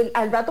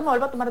al rato me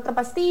vuelvo a tomar otra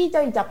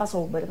pastilla y ya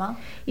pasó, ¿verdad?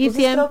 Y Entonces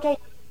siempre, creo que hay...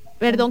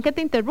 Perdón que te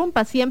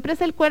interrumpa, siempre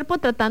es el cuerpo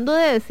tratando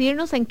de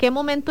decirnos en qué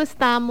momento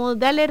estamos,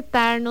 de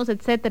alertarnos,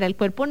 etcétera. El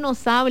cuerpo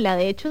nos habla,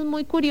 de hecho es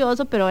muy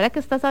curioso, pero ahora que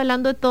estás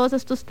hablando de todos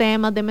estos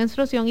temas de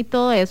menstruación y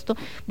todo esto,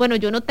 bueno,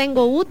 yo no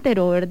tengo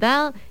útero,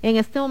 ¿verdad? En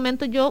este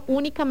momento yo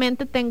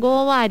únicamente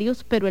tengo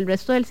ovarios, pero el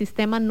resto del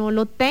sistema no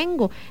lo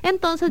tengo.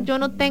 Entonces yo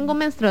no tengo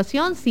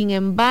menstruación, sin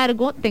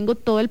embargo, tengo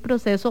todo el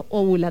proceso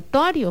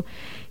ovulatorio.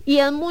 Y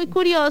es muy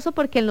curioso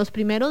porque en los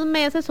primeros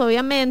meses,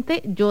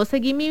 obviamente, yo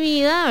seguí mi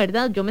vida,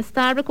 ¿verdad? Yo me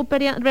estaba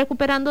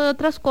recuperando de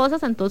otras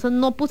cosas, entonces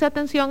no puse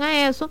atención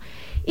a eso.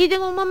 Y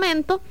llegó un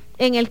momento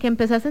en el que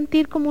empecé a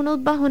sentir como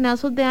unos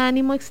bajonazos de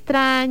ánimo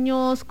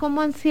extraños,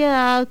 como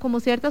ansiedad, como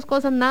ciertas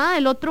cosas, nada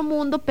del otro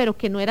mundo, pero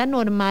que no era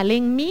normal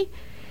en mí.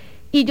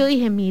 Y yo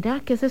dije,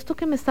 mira, ¿qué es esto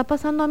que me está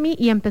pasando a mí?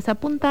 Y empecé a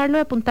apuntarlo,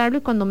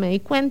 y cuando me di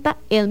cuenta,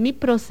 es mi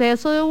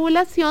proceso de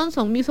ovulación,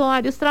 son mis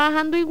ovarios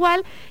trabajando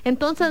igual,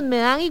 entonces me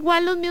dan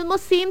igual los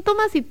mismos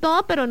síntomas y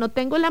todo, pero no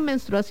tengo la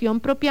menstruación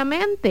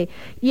propiamente.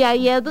 Y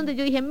ahí es donde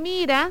yo dije,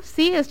 mira,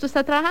 sí, esto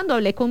está trabajando.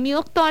 Hablé con mi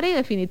doctora y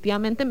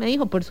definitivamente me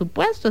dijo, por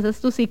supuesto, ese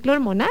es tu ciclo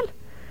hormonal,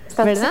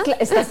 ¿verdad?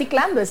 Está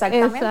ciclando,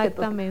 exactamente.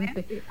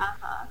 Exactamente.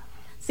 Ajá.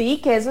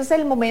 Sí, que eso es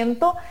el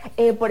momento,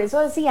 por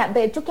eso decía,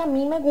 de hecho que a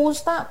mí me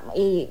gusta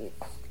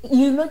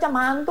irlo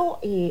llamando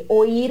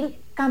o ir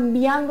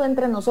cambiando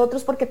entre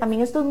nosotros, porque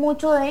también esto es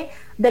mucho de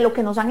lo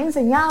que nos han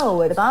enseñado,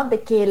 ¿verdad?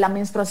 De que la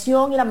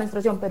menstruación,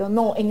 pero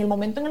no, en el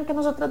momento en el que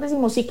nosotros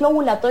decimos ciclo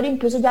ovulatorio,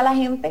 incluso ya la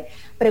gente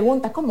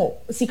pregunta, ¿cómo?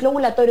 Ciclo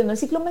ovulatorio, no es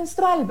ciclo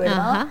menstrual, ¿verdad?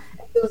 Ajá.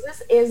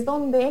 Entonces es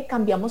donde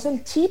cambiamos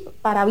el chip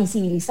para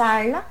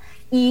visibilizarla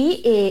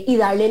y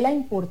darle la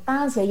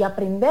importancia y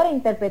aprender a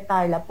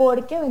interpretarla,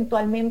 porque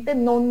eventualmente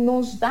no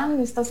nos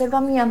dan estas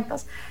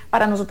herramientas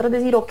para nosotros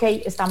decir, ok,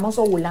 estamos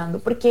ovulando,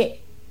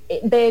 porque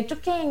de hecho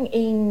que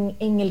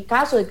en el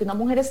caso de que una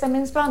mujer esté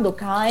menstruando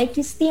cada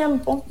X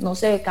tiempo, no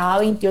sé, cada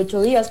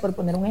 28 días, por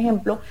poner un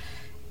ejemplo,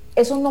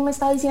 eso no me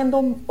está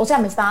diciendo, o sea,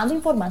 me está dando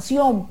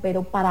información,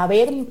 pero para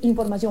ver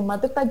información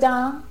más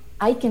detallada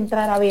hay que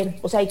entrar a ver,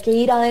 o sea, hay que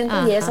ir adentro.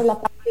 Ajá. Y esa es la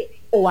parte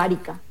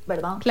ovárica,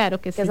 ¿verdad?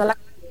 Claro que sí. Esa es la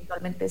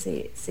actualmente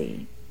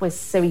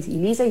se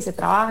visibiliza y se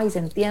trabaja y se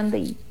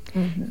entiende.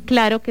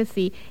 Claro que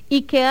sí.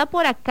 Y queda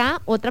por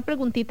acá otra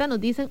preguntita, nos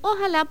dicen,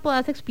 ojalá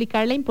puedas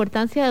explicar la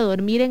importancia de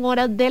dormir en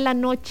horas de la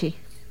noche.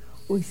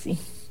 Uy, sí,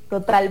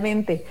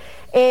 totalmente.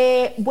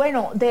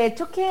 Bueno, de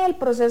hecho que el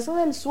proceso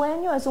del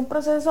sueño es un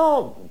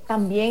proceso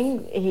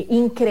también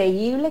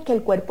increíble que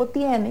el cuerpo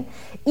tiene,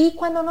 y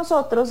cuando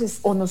nosotros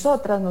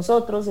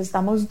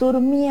estamos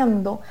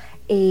durmiendo,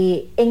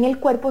 en el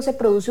cuerpo se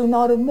produce una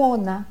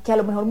hormona que a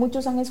lo mejor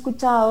muchos han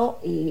escuchado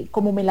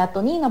como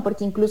melatonina,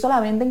 porque incluso la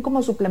venden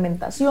como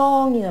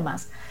suplementación y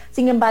demás.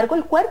 Sin embargo,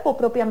 el cuerpo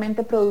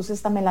propiamente produce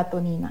esta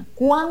melatonina.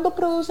 ¿Cuándo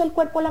produce el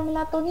cuerpo la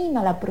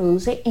melatonina? La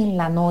produce en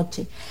la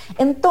noche.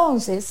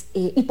 Entonces,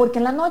 ¿y por qué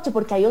en la noche?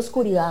 Porque hay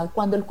oscuridad.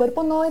 Cuando el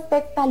cuerpo no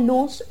detecta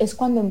luz es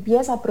cuando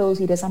empieza a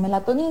producir esa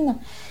melatonina.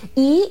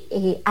 Y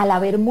al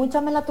haber mucha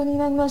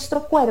melatonina en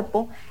nuestro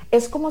cuerpo,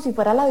 es como si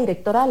fuera la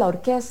directora de la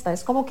orquesta,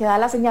 es como que da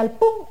la señal,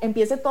 ¡pum!,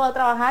 empiece todo a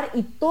trabajar,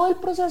 y todo el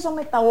proceso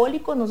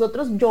metabólico,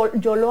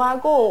 yo lo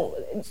hago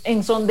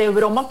en son de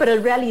broma, pero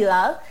en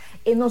realidad,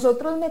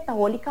 nosotros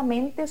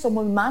metabólicamente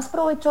somos más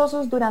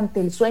provechosos durante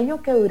el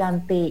sueño que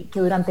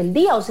durante el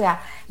día. O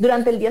sea,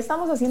 durante el día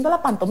estamos haciendo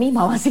la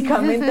pantomima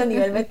básicamente a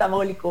nivel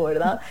metabólico,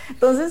 ¿verdad?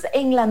 Entonces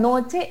en la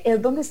noche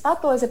es donde está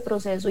todo ese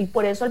proceso, y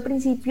por eso al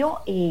principio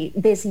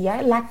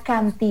decía, la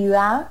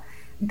cantidad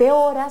de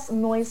horas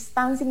no es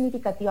tan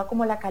significativa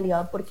como la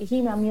calidad, porque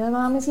a mí de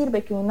nada me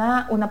sirve que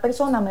una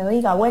persona me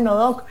diga, bueno,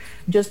 doc,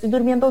 yo estoy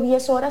durmiendo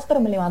 10 horas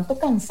pero me levanto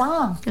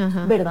cansada.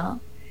 Ajá. ¿Verdad?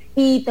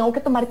 Y tengo que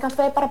tomar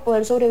café para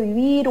poder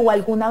sobrevivir, o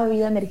alguna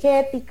bebida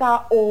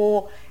energética,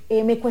 o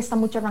me cuesta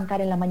mucho arrancar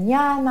en la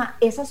mañana.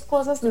 Esas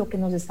cosas lo que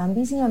nos están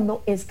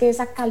diciendo es que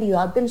esa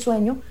calidad del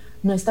sueño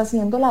no está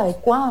siendo la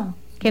adecuada.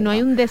 Que no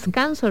hay un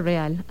descanso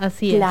real,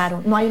 así claro,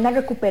 es. No hay una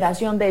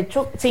recuperación, de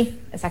hecho,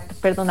 sí, exacto,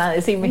 perdona,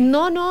 decime.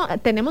 No,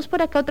 tenemos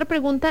por acá otra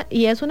pregunta,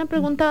 y es una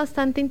pregunta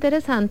bastante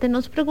interesante.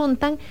 Nos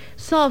preguntan,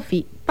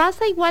 Sofi,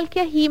 ¿pasa igual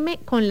que a Jime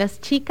con las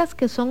chicas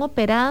que son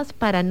operadas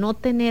para no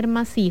tener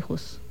más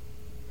hijos?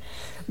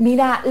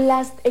 Mira,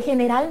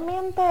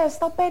 generalmente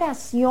esta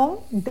operación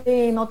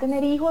de no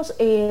tener hijos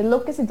es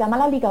lo que se llama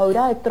la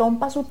ligadura de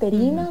trompas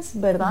uterinas,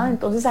 ¿verdad?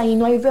 Entonces ahí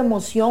no hay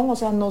remoción, o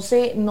sea, no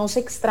se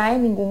extrae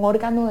ningún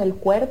órgano del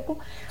cuerpo,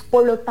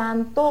 por lo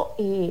tanto,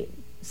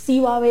 sí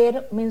va a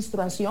haber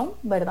menstruación,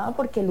 ¿verdad?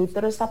 Porque el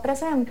útero está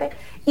presente,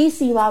 y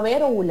sí va a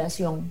haber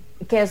ovulación.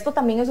 Que esto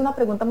también es una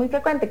pregunta muy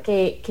frecuente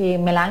que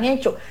me la han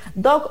hecho.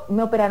 Doc,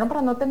 me operaron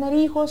para no tener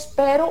hijos,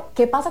 pero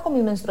 ¿qué pasa con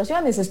mis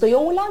menstruaciones? ¿Estoy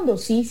ovulando?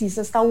 Sí se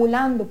está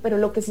ovulando, pero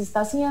lo que se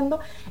está haciendo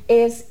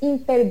es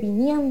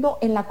interviniendo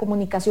en la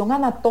comunicación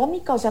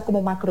anatómica, o sea,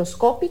 como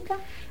macroscópica,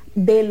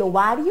 del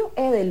ovario,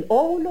 del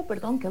óvulo,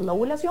 perdón, que es la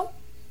ovulación,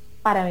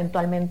 para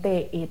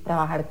eventualmente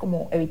trabajar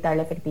como evitar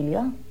la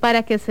fertilidad.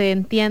 Para que se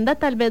entienda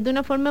tal vez de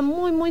una forma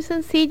muy, muy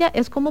sencilla,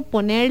 es como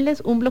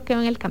ponerles un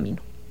bloqueo en el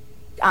camino.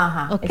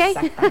 Ajá, ¿Okay?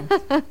 Exactamente.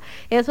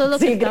 Eso es lo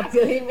que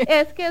gracias, dime.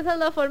 es que esa es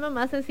la forma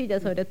más sencilla,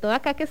 sobre todo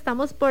acá que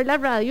estamos por la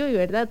radio y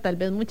verdad, tal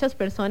vez muchas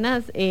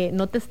personas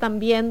no te están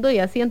viendo y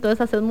así,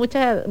 entonces haces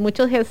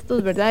muchos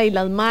gestos, verdad, y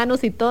las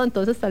manos y todo,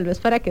 entonces tal vez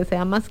para que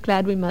sea más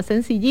claro y más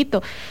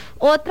sencillito.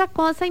 Otra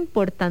cosa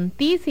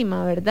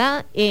importantísima,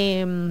 verdad,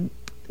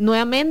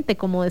 nuevamente,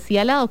 como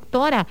decía la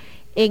doctora,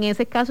 en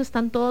ese caso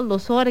están todos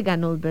los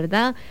órganos,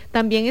 ¿verdad?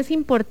 También es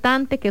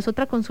importante, que es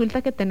otra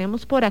consulta que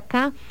tenemos por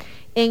acá.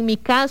 En mi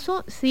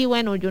caso, sí,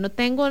 bueno, yo no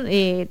tengo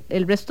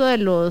el resto de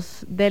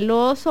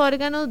los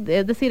órganos,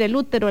 es decir, el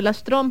útero,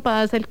 las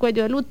trompas, el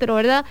cuello del útero,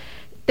 ¿verdad?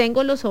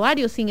 Tengo los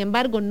ovarios, sin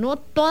embargo, no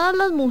todas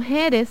las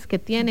mujeres que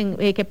tienen,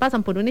 que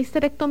pasan por una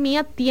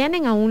histerectomía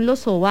tienen aún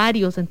los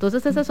ovarios,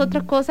 entonces esa es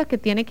otra cosa que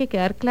tiene que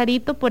quedar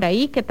clarito por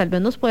ahí, que tal vez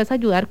nos puedes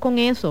ayudar con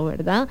eso,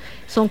 ¿verdad?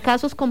 Son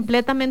casos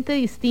completamente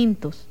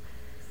distintos.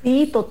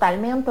 Sí,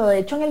 totalmente. De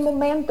hecho, en el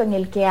momento en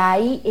el que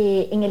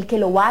en el que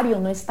el ovario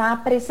no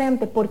está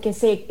presente porque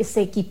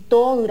se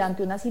quitó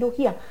durante una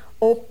cirugía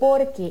o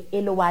porque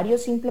el ovario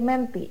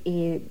simplemente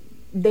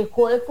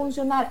dejó de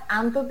funcionar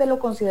antes de lo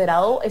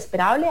considerado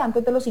esperable,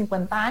 antes de los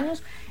 50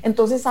 años,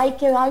 entonces hay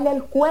que darle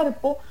al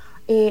cuerpo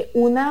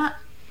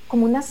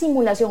como una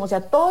simulación, o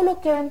sea, todo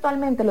lo que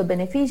eventualmente los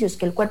beneficios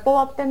que el cuerpo va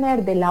a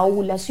obtener de la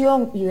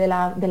ovulación y de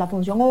la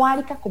función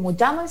ovárica, como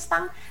ya no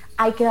están,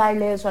 hay que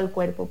darle eso al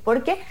cuerpo,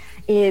 porque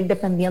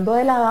dependiendo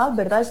de la edad,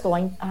 ¿verdad? Esto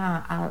va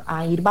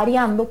a ir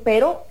variando,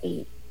 pero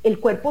el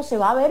cuerpo se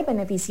va a ver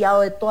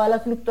beneficiado de todas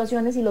las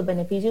fluctuaciones y los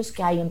beneficios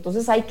que hay.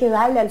 Entonces hay que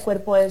darle al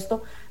cuerpo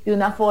esto de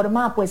una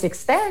forma pues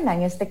externa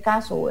en este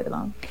caso,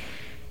 ¿verdad?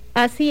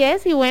 Así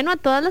es, y bueno, a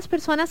todas las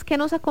personas que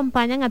nos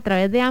acompañan a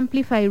través de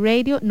Amplify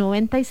Radio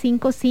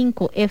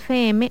 95.5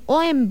 FM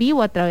o en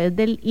vivo a través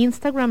del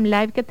Instagram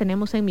Live que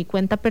tenemos en mi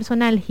cuenta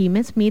personal,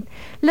 Jim Smith,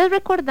 les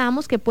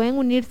recordamos que pueden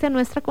unirse a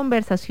nuestra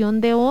conversación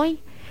de hoy.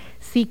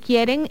 Si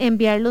quieren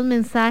enviar los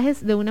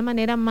mensajes de una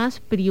manera más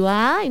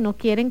privada y no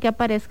quieren que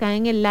aparezcan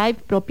en el live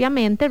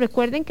propiamente,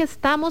 recuerden que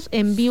estamos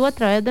en vivo a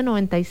través de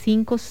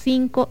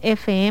 95.5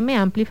 FM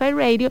Amplify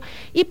Radio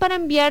y para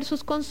enviar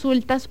sus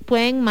consultas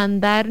pueden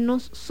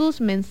mandarnos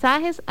sus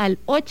mensajes al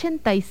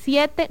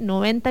 87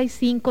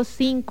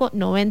 955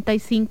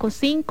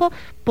 955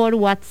 por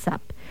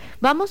WhatsApp.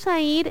 Vamos a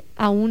ir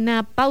a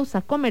una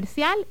pausa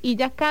comercial y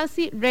ya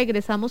casi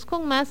regresamos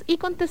con más y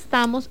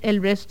contestamos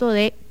el resto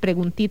de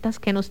preguntitas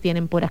que nos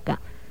tienen por acá.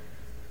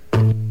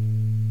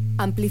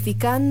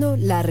 Amplificando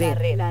la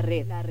red.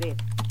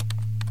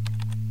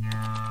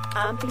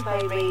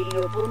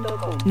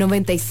 AmplifyRadio.com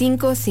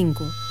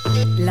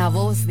 95.5. La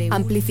voz de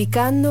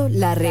Amplificando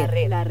la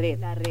red.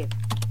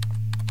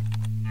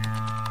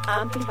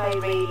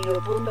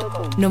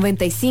 AmplifyRadio.com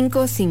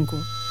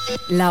 95.5.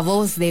 La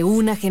voz de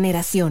una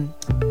generación.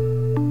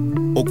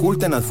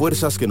 Oculta en las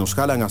fuerzas que nos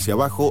jalan hacia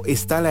abajo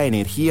está la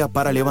energía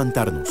para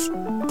levantarnos.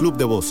 Club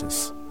de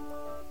Voces.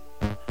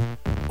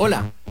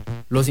 Hola,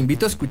 los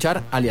invito a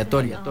escuchar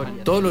Aleatoria,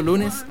 todos los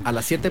lunes a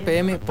las 7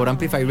 p.m. por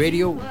Amplify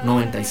Radio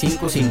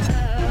 95.5.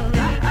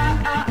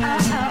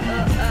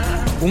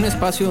 Un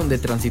espacio donde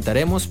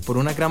transitaremos por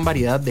una gran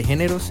variedad de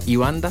géneros y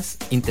bandas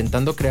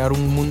intentando crear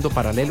un mundo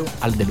paralelo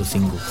al de los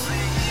singles.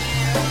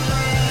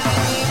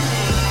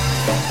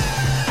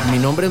 Mi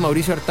nombre es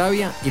Mauricio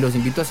Artavia y los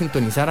invito a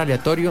sintonizar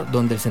Aleatorio,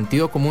 donde el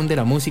sentido común de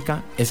la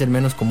música es el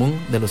menos común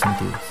de los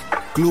sentidos.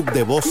 Club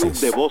de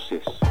Voces.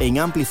 En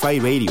Amplify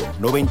Radio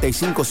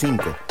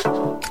 95.5.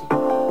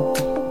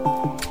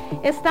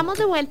 Estamos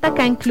de vuelta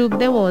acá en Club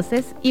de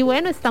Voces y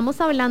bueno, estamos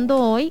hablando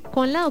hoy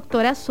con la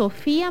doctora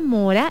Sofia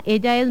Mora.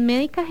 Ella es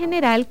médica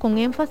general con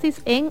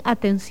énfasis en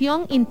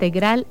atención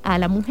integral a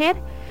la mujer.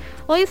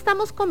 Hoy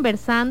estamos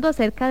conversando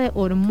acerca de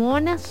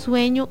hormonas,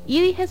 sueño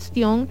y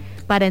digestión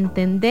para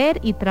entender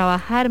y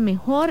trabajar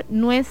mejor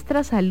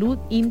nuestra salud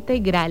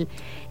integral.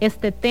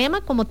 Este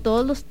tema, como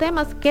todos los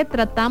temas que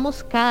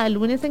tratamos cada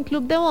lunes en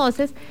Club de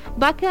Voces,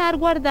 va a quedar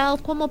guardado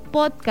como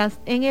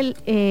podcast en el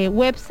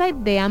website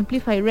de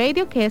Amplify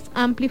Radio, que es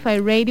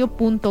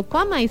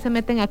amplifyradio.com. Ahí se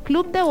meten a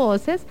Club de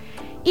Voces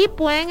y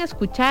pueden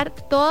escuchar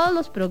todos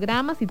los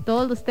programas y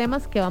todos los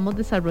temas que vamos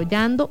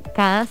desarrollando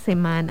cada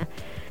semana.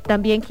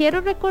 También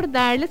quiero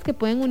recordarles que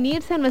pueden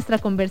unirse a nuestra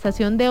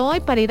conversación de hoy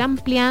para ir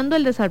ampliando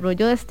el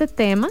desarrollo de este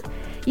tema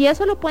y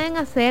eso lo pueden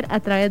hacer a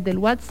través del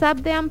WhatsApp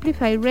de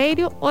Amplify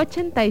Radio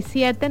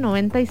 87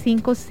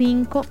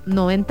 955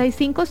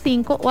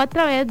 955 o a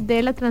través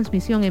de la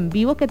transmisión en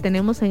vivo que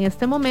tenemos en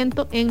este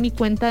momento en mi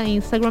cuenta de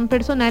Instagram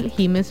personal,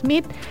 Jim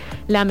Smith.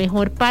 La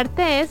mejor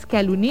parte es que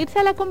al unirse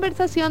a la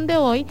conversación de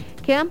hoy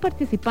quedan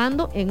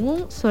participando en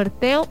un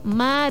sorteo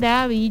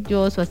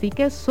maravilloso. Así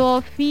que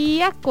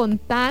Sofía,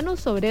 contanos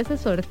sobre ese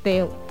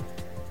sorteo.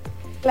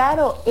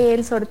 Claro,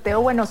 el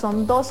sorteo, bueno,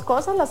 son dos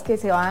cosas las que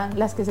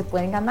se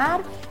pueden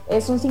ganar.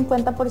 Es un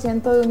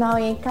 50% de una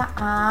beca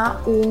a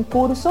un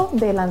curso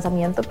de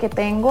lanzamiento que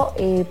tengo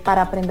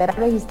para aprender a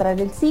registrar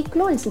el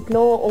ciclo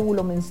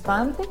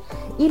óvulo-menstruante.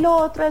 Y lo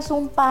otro es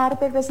un par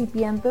de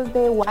recipientes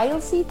de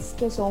Wild Seeds,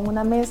 que son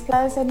una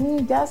mezcla de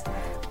semillas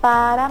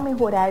para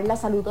mejorar la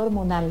salud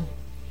hormonal.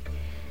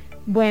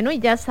 Bueno, y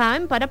ya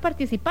saben, para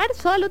participar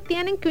solo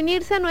tienen que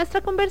unirse a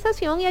nuestra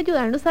conversación y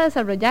ayudarnos a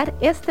desarrollar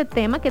este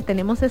tema que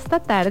tenemos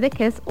esta tarde,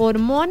 que es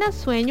hormonas,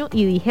 sueño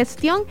y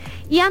digestión.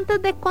 Y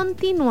antes de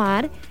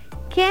continuar,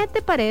 ¿qué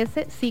te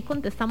parece si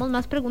contestamos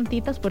más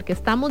preguntitas? Porque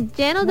estamos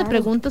llenos de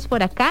preguntas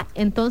por acá,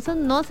 entonces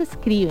nos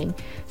escriben.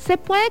 ¿Se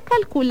puede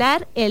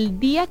calcular el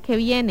día que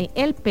viene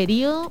el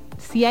periodo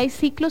si hay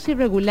ciclos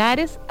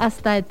irregulares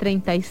hasta de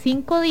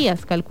 35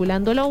 días,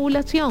 calculando la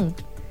ovulación?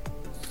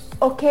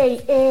 Ok,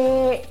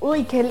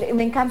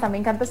 me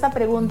encanta esta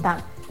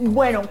pregunta.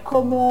 Bueno,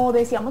 como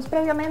decíamos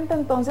previamente,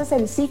 entonces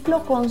el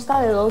ciclo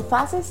consta de dos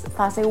fases,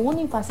 fase 1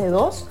 y fase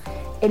 2.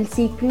 El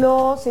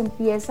ciclo se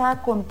empieza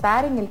a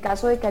contar, en el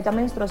caso de que haya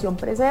menstruación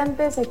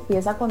presente, se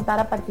empieza a contar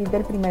a partir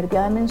del primer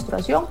día de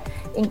menstruación.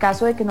 En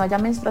caso de que no haya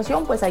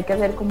menstruación, pues hay que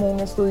hacer como un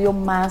estudio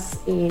más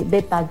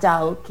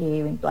detallado, que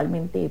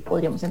eventualmente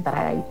podríamos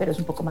entrar ahí, pero es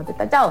un poco más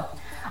detallado.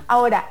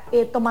 Ahora,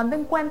 tomando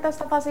en cuenta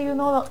esta fase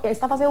 1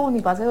 y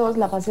fase 2,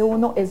 la fase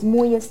 1 es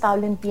muy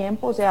estable en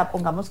tiempo, o sea,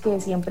 pongamos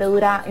que siempre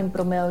dura en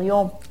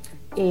promedio,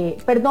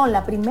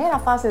 la primera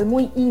fase es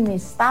muy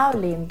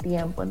inestable en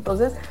tiempo,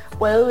 entonces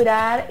puede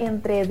durar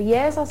entre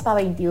 10 hasta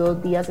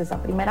 22 días esa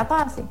primera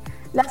fase.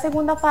 La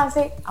segunda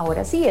fase,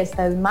 ahora sí,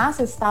 esta es más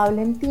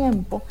estable en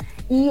tiempo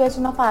y es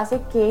una fase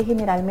que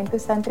generalmente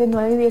está entre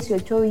 9 y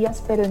 18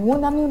 días, pero en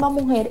una misma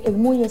mujer es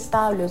muy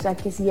estable, o sea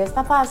que si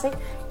esta fase,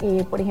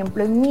 por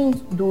ejemplo en mí,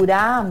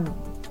 dura,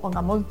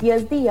 pongamos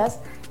 10 días,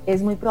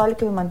 es muy probable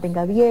que me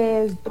mantenga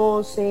 10,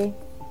 12,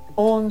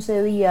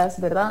 11 días,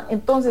 ¿verdad?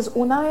 Entonces,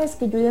 una vez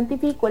que yo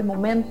identifico el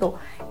momento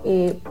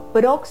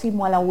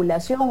próximo a la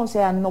ovulación, o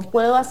sea, no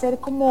puedo hacer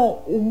como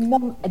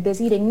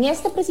decir, en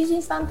este preciso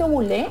instante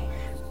ovulé,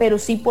 pero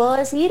sí puedo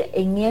decir,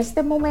 en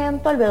este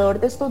momento, alrededor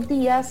de estos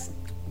días,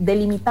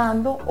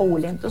 delimitando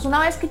ovulé. Entonces, una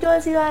vez que yo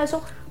decida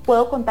eso,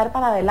 puedo contar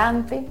para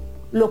adelante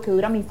lo que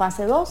dura mi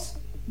fase 2,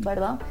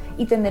 ¿verdad?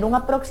 Y tener un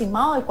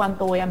aproximado de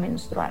cuánto voy a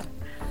menstruar.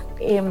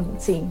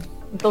 Sí.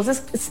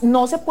 Entonces,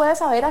 no se puede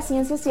saber a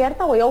ciencia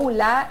cierta, voy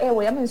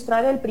a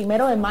menstruar el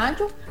 1 de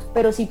mayo,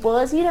 pero sí puedo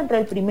decir entre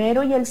el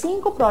 1 y el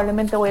 5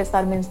 probablemente voy a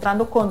estar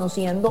menstruando,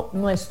 conociendo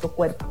nuestro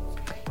cuerpo.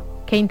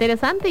 Qué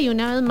interesante, y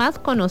una vez más,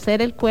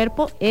 conocer el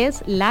cuerpo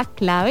es la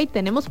clave. Y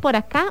tenemos por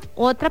acá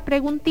otra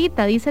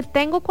preguntita. Dice,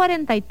 tengo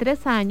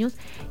 43 años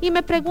y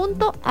me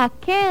pregunto a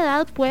qué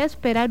edad puede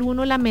esperar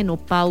uno la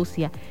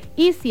menopausia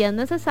y si es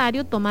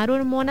necesario tomar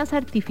hormonas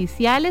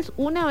artificiales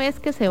una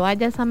vez que se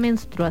vaya esa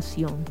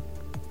menstruación.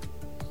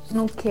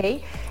 Ok,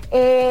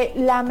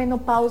 la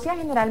menopausia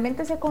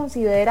generalmente se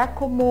considera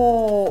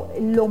como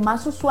lo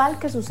más usual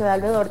que sucede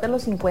alrededor de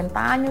los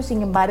 50 años,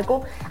 sin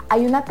embargo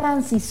hay una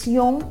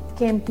transición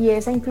que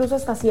empieza incluso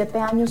hasta 7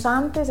 años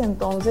antes,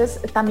 entonces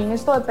también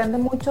esto depende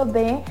mucho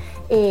de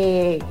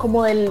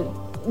como del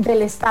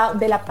estado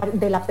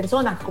de la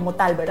persona como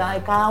tal, ¿verdad?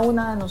 De cada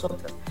una de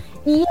nosotros.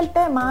 Y el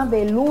tema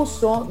del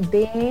uso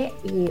de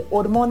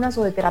hormonas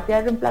o de terapia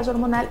de reemplazo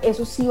hormonal,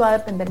 eso sí va a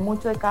depender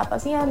mucho de cada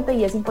paciente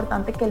y es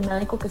importante que el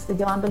médico que esté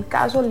llevando el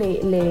caso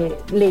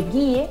le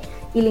guíe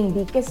y le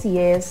indique si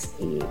es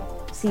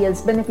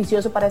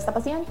beneficioso para esta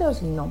paciente o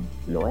si no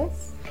lo es.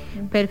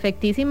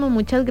 Perfectísimo,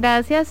 muchas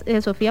gracias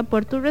Sofía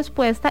por tu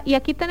respuesta. Y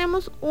aquí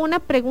tenemos una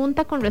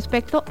pregunta con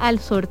respecto al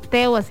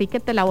sorteo, así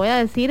que te la voy a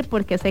decir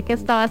porque sé que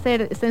esta va a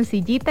ser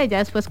sencillita y ya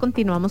después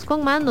continuamos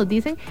con más. Nos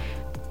dicen,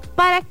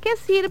 ¿para qué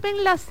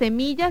sirven las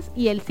semillas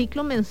y el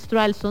ciclo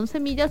menstrual? ¿Son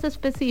semillas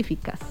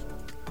específicas?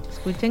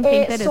 Escuchen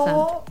qué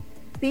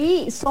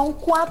interesante. Son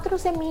 4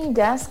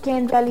 semillas que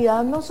en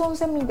realidad no son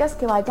semillas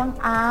que vayan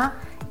a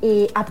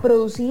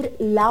producir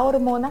la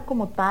hormona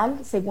como tal,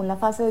 según la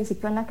fase del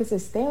ciclo en la que se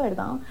esté,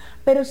 ¿verdad?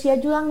 Pero sí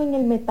ayudan en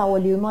el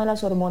metabolismo de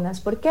las hormonas.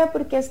 ¿Por qué?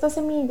 Porque estas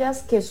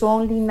semillas, que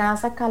son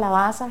linaza,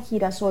 calabaza,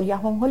 girasol y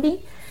ajonjolí,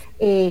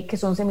 que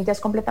son semillas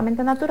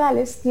completamente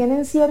naturales,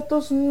 tienen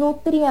ciertos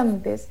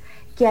nutrientes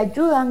que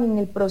ayudan en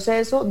el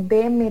proceso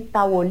de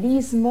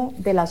metabolismo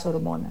de las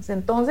hormonas.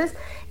 Entonces,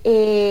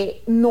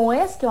 no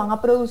es que van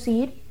a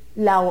producir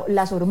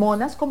las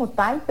hormonas como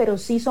tal, pero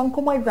sí son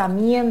como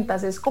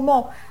herramientas, es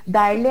como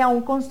darle a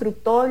un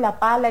constructor la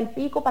pala, el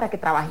pico para que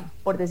trabaje,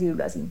 por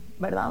decirlo así,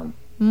 ¿verdad?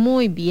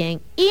 Muy bien,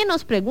 y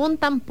nos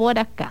preguntan por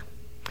acá,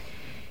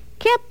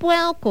 ¿qué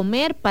puedo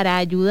comer para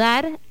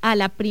ayudar a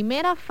la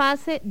primera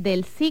fase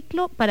del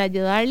ciclo, para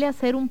ayudarle a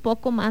ser un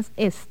poco más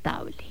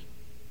estable?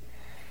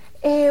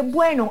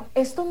 Bueno,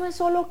 esto no es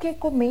solo qué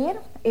comer,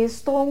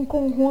 es todo un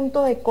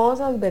conjunto de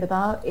cosas,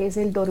 ¿verdad? Es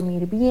el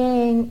dormir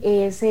bien,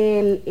 es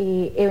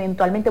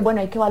eventualmente,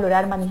 bueno, hay que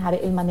valorar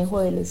el manejo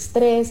del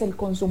estrés, el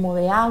consumo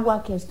de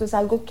agua, que esto es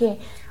algo que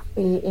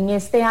En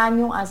este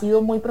año ha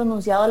sido muy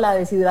pronunciado la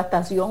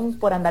deshidratación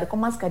por andar con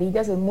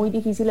mascarillas, es muy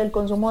difícil el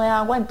consumo de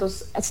agua,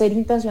 entonces ser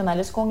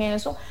intencionales con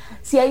eso.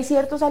 Sí hay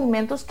ciertos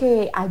alimentos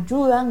que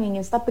ayudan en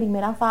esta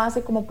primera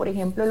fase, como por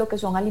ejemplo lo que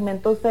son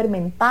alimentos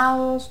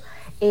fermentados,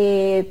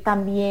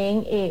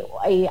 también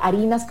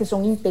harinas que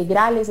son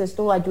integrales,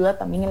 esto ayuda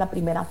también en la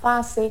primera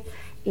fase.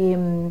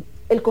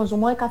 El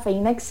consumo de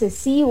cafeína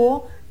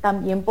excesivo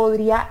también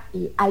podría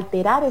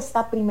alterar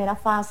esta primera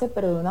fase,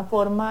 pero de una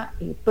forma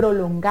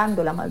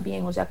prolongándola más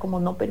bien, o sea, como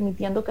no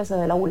permitiendo que se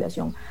dé la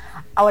ovulación.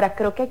 Ahora,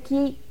 creo que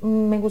aquí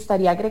me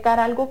gustaría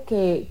agregar algo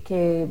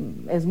que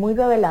es muy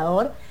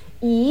revelador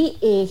y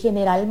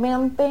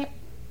generalmente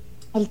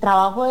el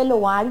trabajo del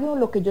ovario,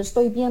 lo que yo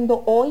estoy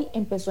viendo hoy,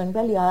 empezó en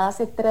realidad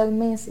hace 3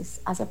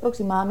 meses, hace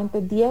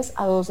aproximadamente 10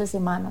 a 12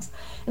 semanas.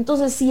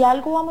 Entonces, si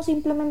algo vamos a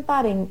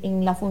implementar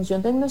en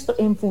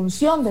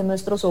función de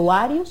nuestros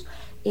ovarios,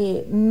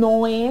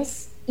 no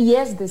es, y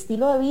es de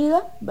estilo de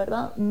vida,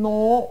 ¿verdad?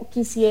 No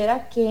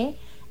quisiera que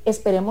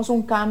esperemos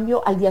un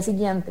cambio al día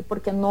siguiente,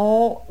 porque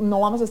no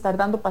vamos a estar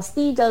dando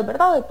pastillas,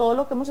 ¿verdad? De todo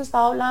lo que hemos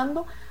estado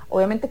hablando.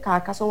 Obviamente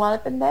cada caso va a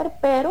depender,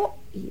 pero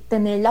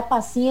tener la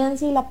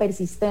paciencia y la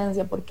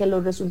persistencia, porque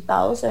los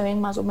resultados se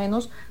ven más o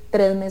menos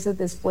 3 meses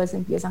después,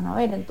 empiezan a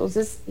ver.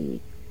 Entonces,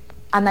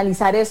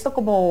 analizar esto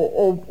como,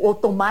 o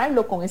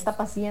tomarlo con esta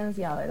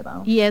paciencia,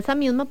 ¿verdad? Y esa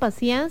misma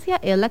paciencia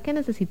es la que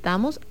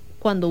necesitamos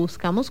cuando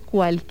buscamos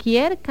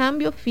cualquier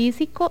cambio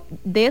físico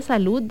de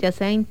salud, ya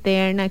sea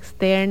interna,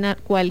 externa,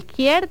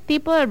 cualquier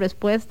tipo de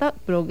respuesta,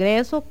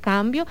 progreso,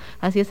 cambio,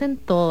 así es en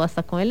todo,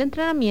 hasta con el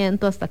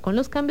entrenamiento, hasta con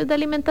los cambios de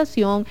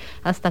alimentación,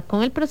 hasta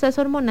con el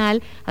proceso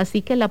hormonal,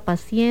 así que la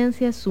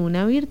paciencia es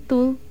una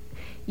virtud.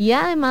 Y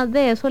además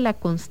de eso, la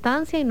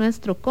constancia y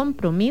nuestro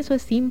compromiso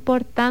es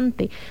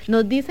importante.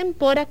 Nos dicen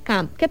por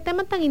acá, qué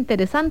tema tan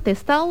interesante. He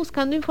estado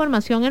buscando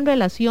información en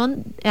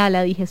relación a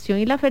la digestión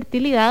y la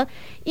fertilidad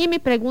y mi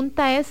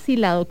pregunta es si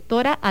la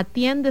doctora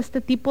atiende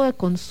este tipo de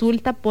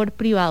consulta por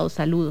privado.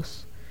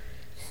 Saludos.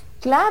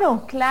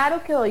 Claro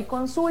que doy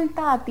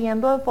consulta,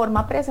 atiendo de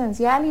forma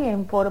presencial y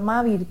en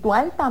forma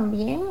virtual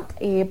también,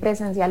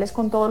 presenciales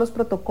con todos los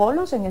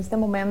protocolos. En este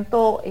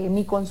momento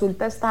mi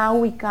consulta está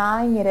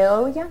ubicada en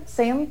Heredia,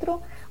 centro,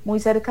 muy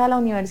cerca de la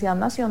Universidad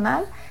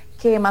Nacional,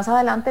 que más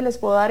adelante les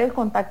puedo dar el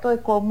contacto de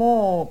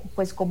cómo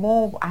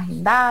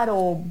agendar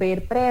o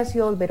ver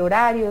precios, ver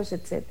horarios,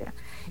 etcétera.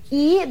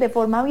 Y de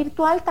forma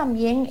virtual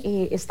también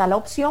está la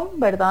opción,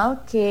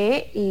 ¿verdad?,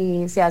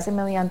 que se hace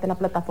mediante la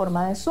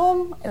plataforma de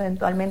Zoom.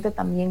 Eventualmente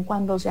también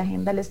cuando se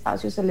agenda el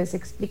espacio se les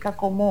explica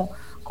cómo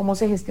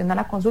se gestiona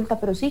la consulta.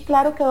 Pero sí,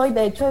 claro que doy.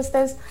 De hecho,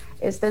 este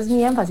es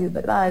mi énfasis,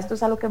 ¿verdad? Esto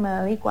es a lo que me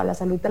dedico, a la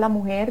salud de la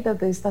mujer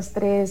desde estas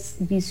 3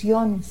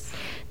 visiones.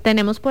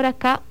 Tenemos por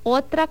acá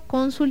otra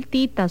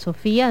consultita.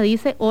 Sofía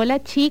dice,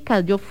 hola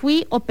chicas, yo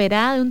fui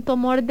operada de un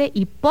tumor de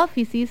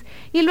hipófisis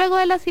y luego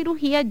de la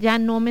cirugía ya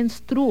no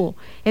menstruo.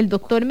 El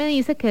doctor me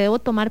dice que debo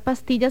tomar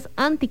pastillas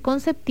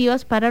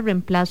anticonceptivas para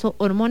reemplazo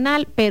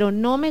hormonal, pero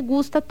no me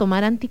gusta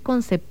tomar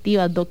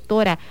anticonceptivas.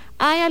 Doctora,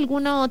 ¿hay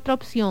alguna otra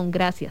opción?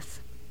 Gracias.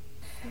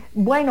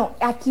 Bueno,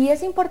 aquí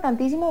es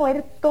importantísimo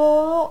ver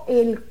todo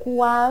el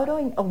cuadro,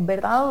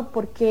 ¿verdad?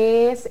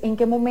 Porque en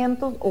qué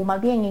momento, o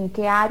más bien en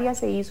qué área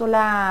se hizo lo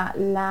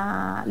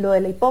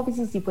de la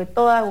hipófisis, si fue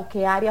toda o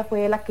qué área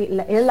fue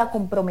es la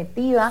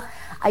comprometida.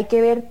 Hay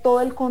que ver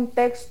todo el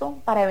contexto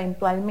para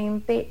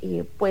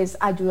eventualmente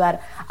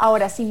ayudar.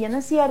 Ahora, si bien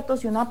es cierto,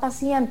 si una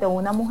paciente o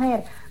una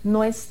mujer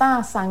no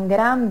está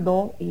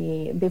sangrando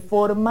de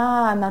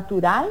forma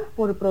natural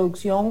por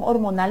producción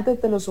hormonal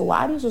desde los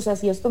ovarios, o sea,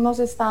 si esto no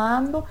se está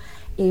dando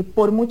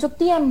por mucho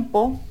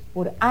tiempo,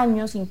 por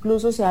años,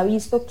 incluso se ha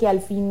visto que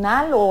al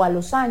final o a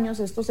los años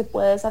esto se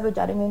puede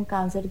desarrollar en un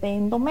cáncer de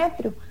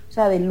endometrio, o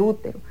sea, del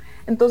útero.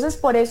 Entonces,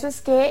 por eso es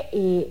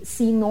que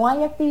si no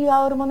hay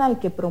actividad hormonal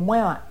que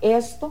promueva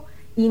esto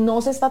y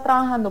no se está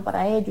trabajando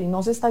para ello y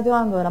no se está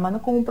llevando de la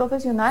mano con un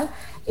profesional,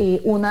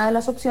 una de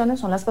las opciones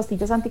son las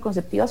pastillas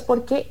anticonceptivas,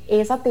 porque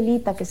esa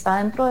telita que está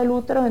dentro del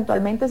útero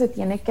eventualmente se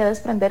tiene que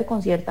desprender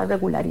con cierta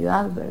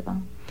regularidad, ¿verdad?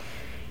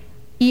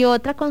 Y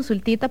otra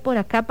consultita por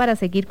acá para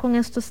seguir con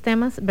estos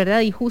temas, ¿verdad?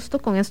 Y justo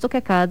con esto que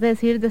acabas de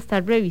decir de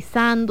estar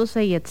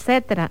revisándose y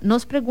etcétera.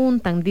 Nos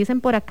preguntan,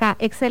 dicen por acá,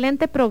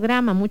 excelente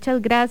programa,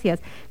 muchas gracias.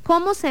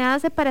 ¿Cómo se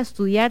hace para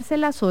estudiarse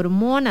las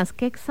hormonas?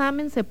 ¿Qué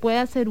examen se puede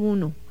hacer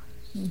uno?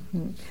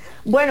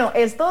 Bueno,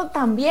 esto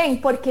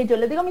también, porque yo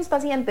les digo a mis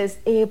pacientes,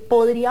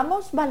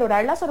 podríamos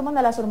valorar las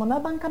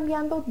hormonas van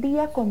cambiando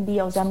día con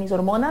día, o sea, mis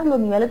hormonas, los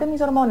niveles de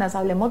mis hormonas,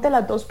 hablemos de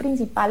las 2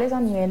 principales a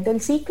nivel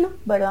del ciclo,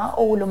 ¿verdad?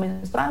 Óvulo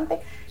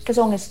menstruante, que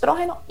son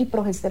estrógeno y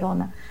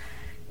progesterona.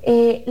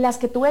 Las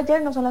que tuve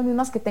ayer no son las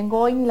mismas que tengo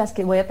hoy ni las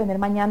que voy a tener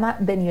mañana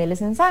de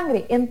niveles en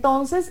sangre.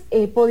 Entonces,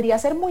 podría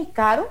ser muy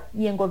caro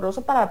y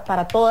engorroso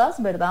para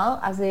todas, ¿verdad?,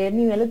 hacer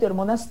niveles de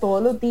hormonas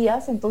todos los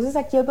días. Entonces,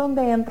 aquí es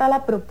donde entra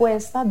la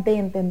propuesta de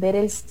entender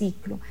el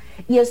ciclo.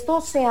 Y esto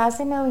se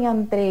hace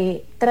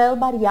mediante 3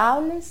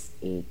 variables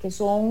que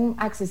son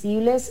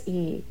accesibles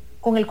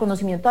con el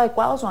conocimiento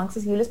adecuado son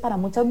accesibles para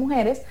muchas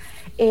mujeres,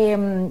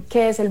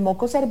 que es el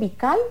moco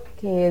cervical,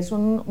 que es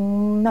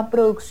una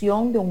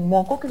producción de un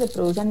moco que se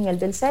produce a nivel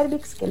del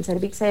cérvix, que el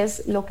cérvix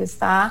es lo que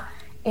está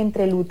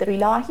entre el útero y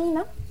la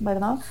vagina,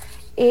 ¿verdad?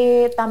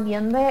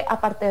 También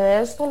aparte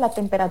de esto, la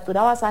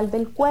temperatura basal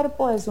del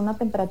cuerpo es una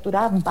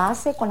temperatura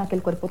base con la que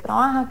el cuerpo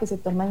trabaja, que se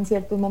toma en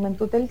ciertos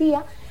momentos del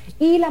día,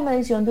 y la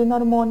medición de una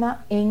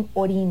hormona en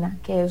orina,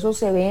 que eso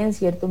se ve en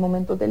ciertos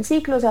momentos del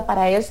ciclo. O sea,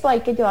 para esto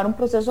hay que llevar un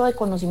proceso de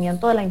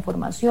conocimiento de la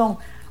información,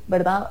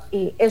 ¿verdad?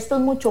 Esto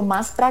es mucho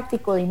más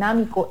práctico,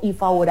 dinámico y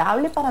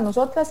favorable para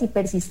nosotras y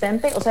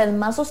persistente, o sea, es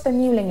más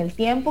sostenible en el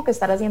tiempo que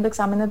estar haciendo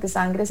exámenes de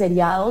sangre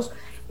seriados,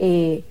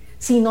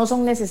 si no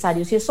son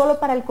necesarios, si es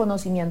solo para el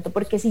conocimiento,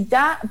 porque si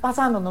ya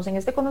basándonos en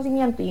este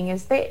conocimiento y en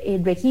este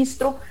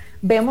registro,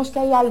 vemos que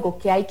hay algo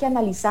que hay que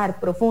analizar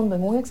profundo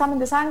en un examen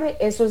de sangre,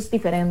 eso es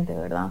diferente,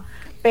 ¿verdad?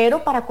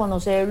 Pero para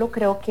conocerlo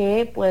creo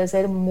que puede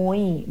ser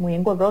muy, muy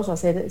engorroso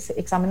hacer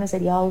exámenes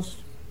seriados.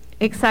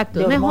 Exacto,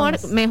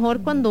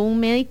 mejor cuando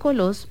un médico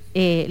los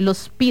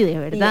pide,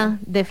 ¿verdad?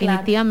 Sí,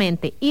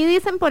 definitivamente. Claro. Y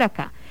dicen por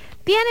acá,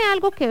 ¿tiene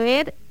algo que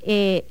ver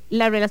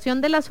la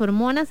relación de las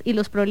hormonas y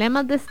los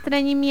problemas de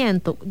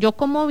estreñimiento? Yo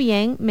como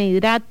bien, me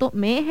hidrato,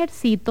 me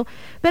ejercito,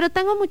 pero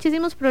tengo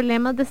muchísimos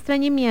problemas de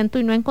estreñimiento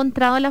y no he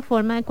encontrado la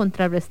forma de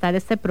contrarrestar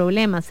este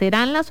problema.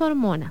 ¿Serán las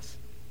hormonas?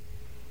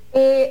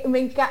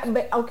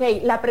 Ok,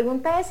 la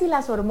pregunta es si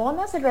las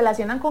hormonas se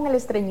relacionan con el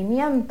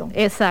estreñimiento.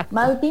 Exacto.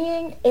 Más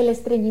bien, el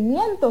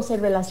estreñimiento se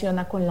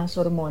relaciona con las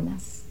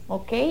hormonas,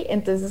 ¿ok?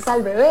 Entonces,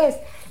 al revés.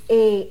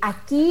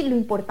 Aquí lo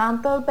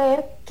importante es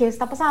ver qué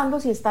está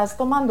pasando, si estás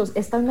tomando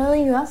estas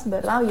medidas,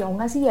 ¿verdad? Y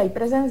aún así hay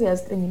presencia de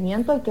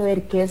estreñimiento, hay que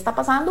ver qué está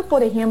pasando.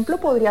 Por ejemplo,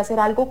 podría ser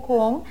algo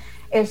con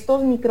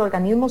estos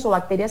microorganismos o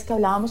bacterias que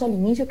hablábamos al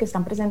inicio, que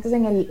están presentes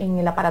en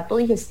el aparato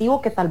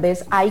digestivo, que tal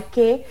vez hay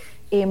que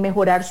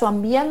mejorar su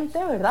ambiente,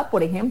 ¿verdad?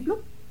 Por ejemplo,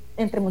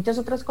 entre muchas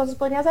otras cosas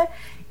podría ser.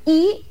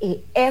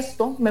 Y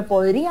esto me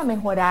podría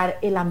mejorar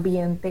el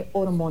ambiente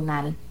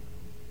hormonal.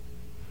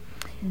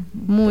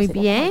 Muy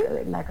bien,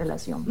 la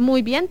relación.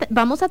 Muy bien,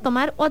 vamos a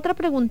tomar otra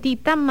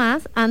preguntita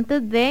más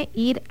antes de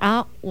ir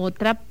a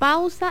otra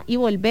pausa y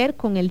volver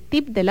con el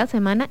tip de la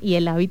semana y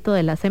el hábito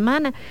de la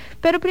semana.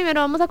 Pero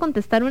primero vamos a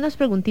contestar unas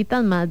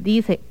preguntitas más.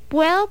 Dice,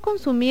 ¿puedo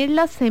consumir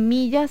las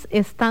semillas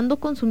estando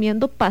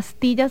consumiendo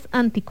pastillas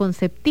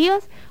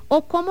anticonceptivas?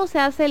 ¿O cómo se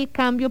hace el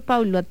cambio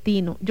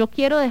paulatino? Yo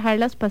quiero dejar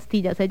las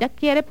pastillas. Ella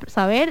quiere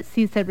saber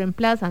si se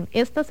reemplazan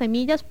estas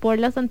semillas por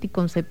las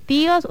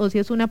anticonceptivas o si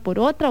es una por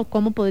otra o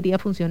cómo podría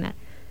funcionar.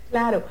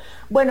 Claro.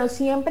 Bueno,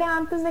 siempre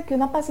antes de que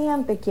una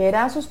paciente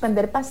quiera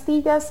suspender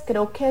pastillas,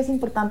 creo que es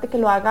importante que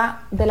lo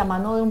haga de la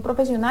mano de un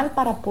profesional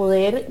para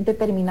poder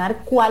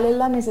determinar cuál es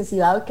la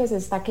necesidad que se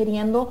está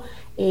queriendo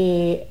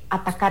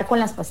atacar con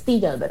las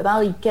pastillas,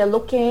 ¿verdad? Y qué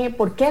es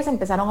por qué se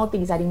empezaron a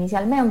utilizar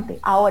inicialmente.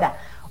 Ahora,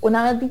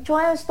 una vez dicho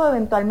esto,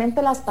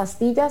 eventualmente las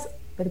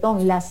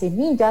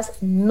semillas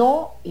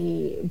no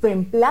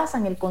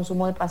reemplazan el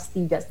consumo de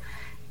pastillas,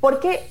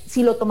 porque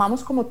si lo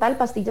tomamos como tal,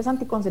 pastillas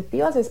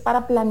anticonceptivas es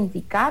para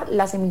planificar,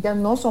 las semillas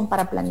no son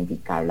para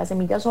planificar, las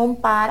semillas son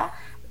para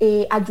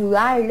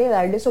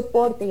darle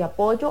soporte y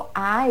apoyo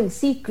al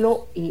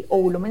ciclo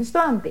óvulo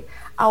menstruante.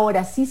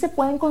 Ahora, sí se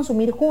pueden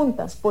consumir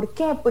juntas. ¿Por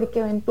qué? Porque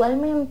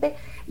eventualmente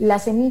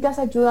las semillas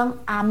ayudan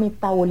a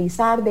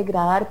metabolizar,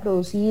 degradar,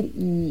 producir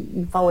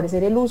y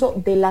favorecer el uso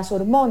de las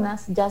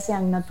hormonas, ya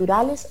sean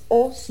naturales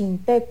o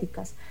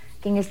sintéticas,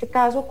 que en este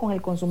caso con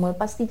el consumo de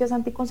pastillas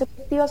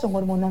anticonceptivas son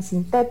hormonas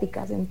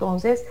sintéticas.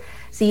 Entonces,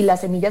 sí,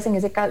 las semillas en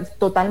ese caso,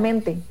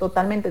 totalmente.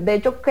 De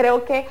hecho,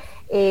 creo que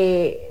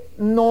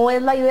no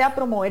es la idea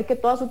promover que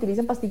todas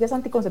utilicen pastillas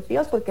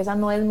anticonceptivas, porque esa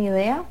no es mi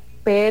idea,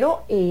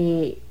 pero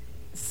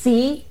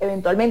sí,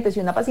 eventualmente,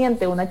 si una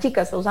paciente o una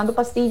chica está usando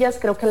pastillas,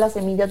 creo que las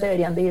semillas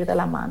deberían de ir de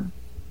la mano.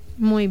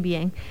 Muy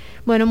bien.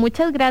 Bueno,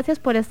 muchas gracias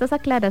por estas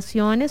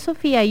aclaraciones,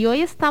 Sofía. Y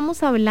hoy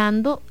estamos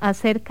hablando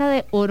acerca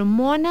de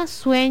hormonas,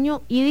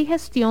 sueño y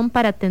digestión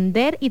para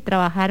atender y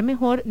trabajar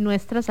mejor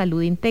nuestra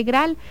salud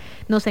integral.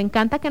 Nos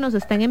encanta que nos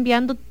estén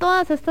enviando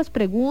todas estas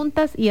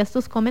preguntas y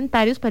estos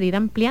comentarios para ir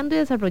ampliando y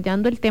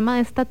desarrollando el tema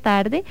de esta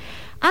tarde.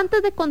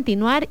 Antes de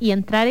continuar y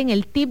entrar en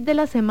el tip de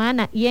la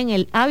semana y en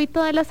el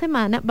hábito de la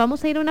semana,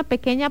 vamos a ir a una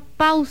pequeña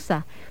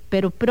pausa,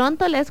 pero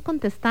pronto les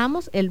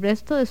contestamos el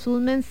resto de sus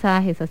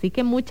mensajes. Así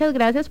que muchas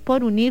gracias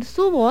por unir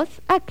su voz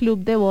a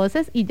Club de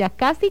Voces y ya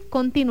casi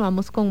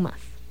continuamos con más.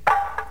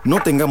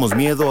 No tengamos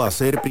miedo a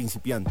ser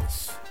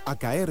principiantes, a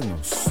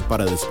caernos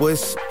para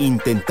después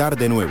intentar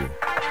de nuevo.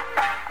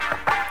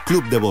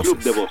 Club de Voces.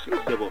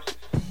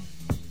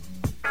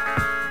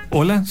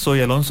 Hola,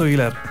 soy Alonso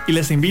Aguilar y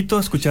les invito a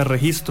escuchar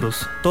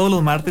Registros todos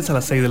los martes a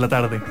las 6 de la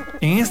tarde.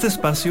 En este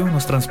espacio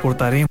nos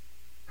transportaremos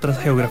a otras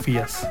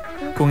geografías,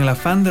 con el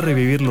afán de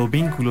revivir los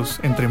vínculos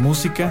entre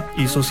música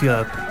y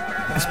sociedad.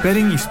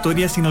 Esperen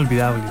historias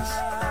inolvidables,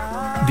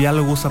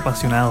 diálogos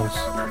apasionados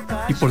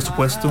y, por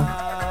supuesto,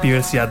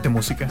 diversidad de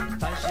música.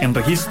 En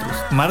Registros,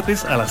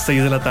 martes a las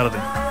 6 de la tarde.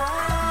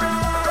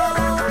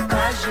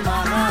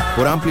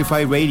 Por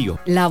Amplify Radio.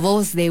 La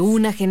voz de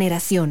una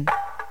generación.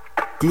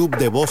 Club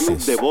de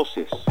Voces.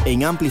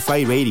 En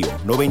Amplify Radio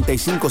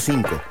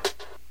 955.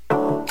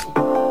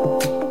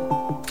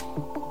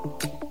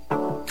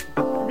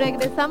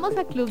 Regresamos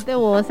a Club de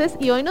Voces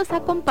y hoy nos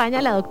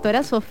acompaña la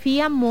doctora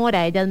Sofía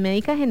Mora. Ella es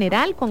médica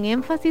general con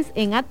énfasis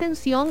en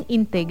atención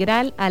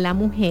integral a la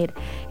mujer.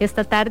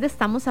 Esta tarde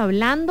estamos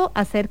hablando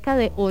acerca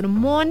de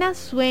hormonas,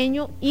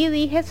 sueño y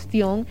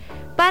digestión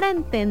para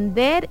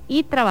entender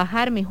y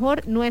trabajar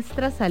mejor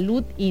nuestra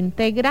salud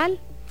integral.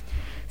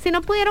 Si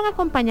no pudieron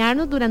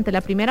acompañarnos durante la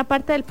primera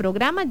parte del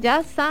programa,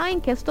 ya saben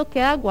que esto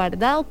queda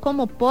guardado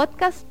como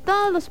podcast.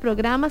 Todos los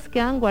programas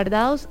quedan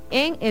guardados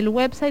en el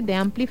website de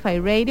Amplify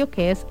Radio,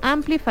 que es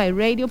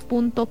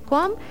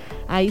amplifyradio.com.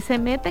 Ahí se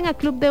meten a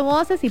Club de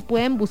Voces y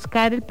pueden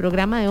buscar el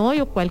programa de hoy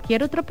o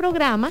cualquier otro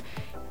programa,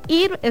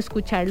 ir,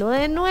 escucharlo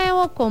de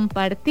nuevo,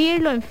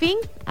 compartirlo, en fin,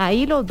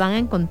 ahí los van a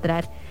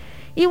encontrar.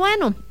 Y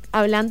bueno,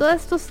 hablando de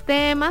estos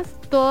temas,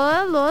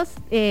 todos los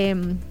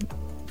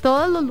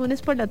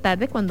lunes por la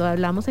tarde, cuando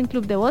hablamos en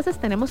Club de Voces,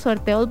 tenemos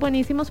sorteos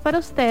buenísimos para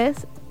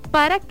ustedes,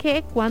 para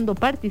que cuando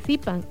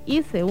participan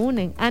y se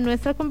unen a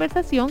nuestra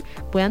conversación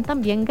puedan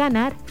también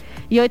ganar.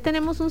 Y hoy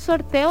tenemos un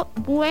sorteo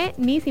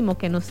buenísimo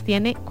que nos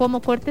tiene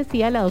como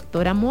cortesía la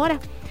doctora Mora.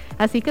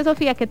 Así que,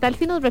 Sofía, ¿qué tal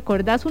si nos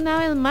recordás una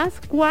vez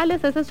más cuál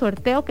es ese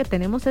sorteo que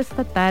tenemos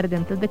esta tarde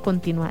antes de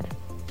continuar?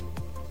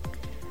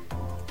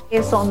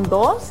 Son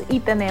dos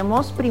y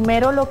tenemos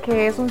primero lo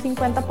que es un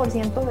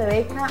 50% de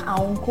beca a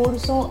un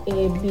curso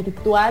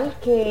virtual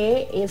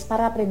que es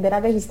para aprender a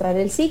registrar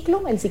el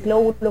ciclo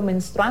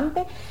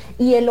menstruante,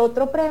 y el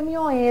otro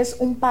premio es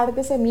un par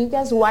de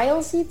semillas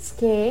Wild Seeds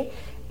que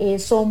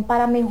son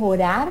para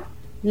mejorar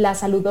la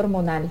salud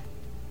hormonal.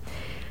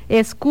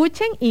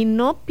 Escuchen y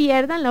no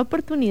pierdan la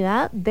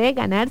oportunidad de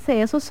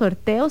ganarse esos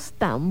sorteos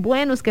tan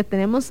buenos que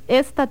tenemos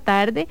esta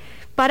tarde.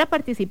 Para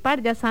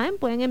participar, ya saben,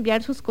 pueden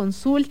enviar sus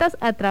consultas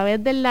a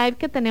través del live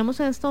que tenemos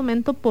en este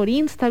momento por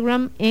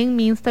Instagram, en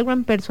mi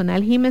Instagram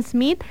personal, Jim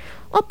Smith,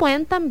 o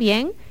pueden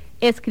también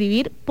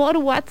escribir por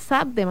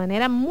WhatsApp de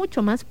manera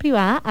mucho más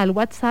privada al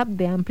WhatsApp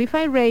de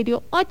Amplify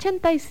Radio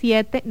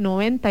 87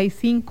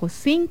 95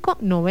 5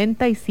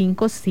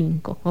 95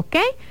 5, ¿ok?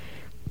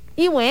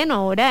 Y bueno,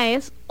 ahora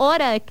es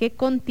hora de que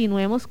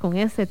continuemos con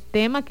ese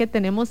tema que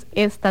tenemos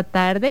esta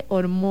tarde,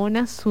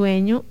 hormonas,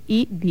 sueño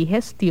y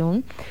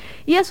digestión.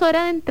 Y es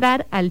hora de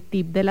entrar al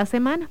tip de la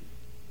semana.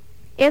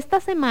 Esta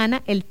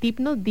semana el tip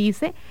nos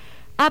dice: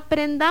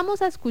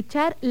 aprendamos a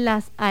escuchar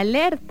las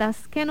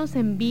alertas que nos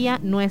envía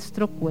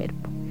nuestro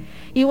cuerpo.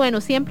 Y bueno,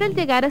 siempre al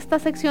llegar a esta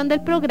sección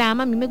del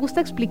programa, a mí me gusta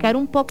explicar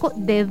un poco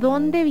de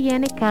dónde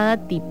viene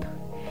cada tip.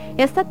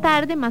 Esta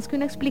tarde, más que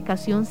una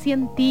explicación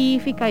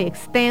científica y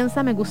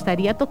extensa, me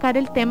gustaría tocar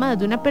el tema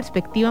desde una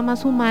perspectiva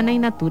más humana y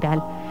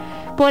natural.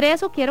 Por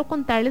eso quiero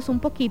contarles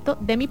un poquito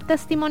de mi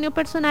testimonio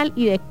personal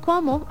y de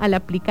cómo, al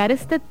aplicar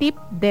este tip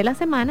de la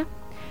semana,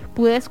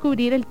 pude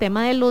descubrir el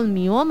tema de los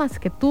miomas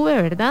que tuve,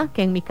 ¿verdad?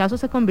 Que en mi caso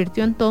se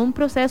convirtió en todo un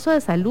proceso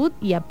de salud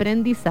y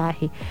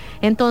aprendizaje.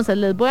 Entonces,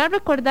 les voy a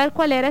recordar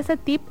cuál era ese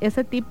tip.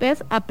 Ese tip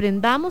es: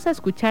 aprendamos a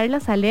escuchar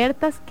las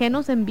alertas que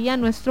nos envía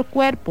nuestro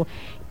cuerpo.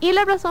 Y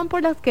la razón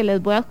por la que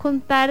les voy a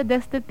contar de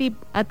este tip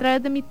a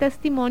través de mi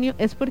testimonio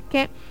es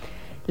porque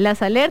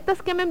las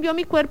alertas que me envió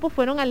mi cuerpo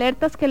fueron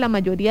alertas que la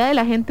mayoría de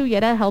la gente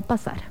hubiera dejado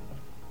pasar.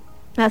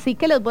 Así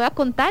que les voy a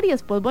contar y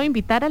después voy a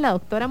invitar a la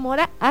doctora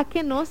Mora a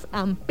que nos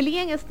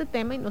amplíen este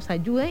tema y nos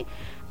ayude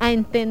a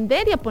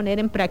entender y a poner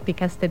en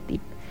práctica este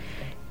tip.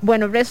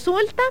 Bueno,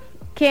 resulta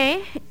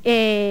que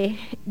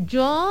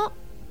yo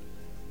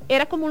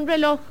era como un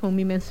reloj con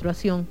mi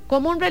menstruación,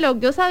 como un reloj.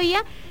 Yo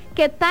sabía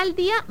que tal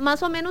día,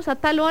 más o menos a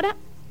tal hora,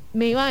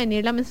 me iba a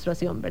venir la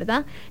menstruación,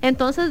 ¿verdad?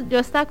 Entonces yo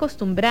estaba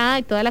acostumbrada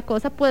y toda la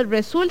cosa. Pues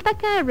resulta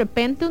que de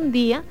repente un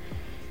día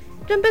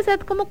yo empecé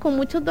como con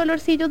muchos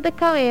dolorcillos de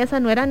cabeza.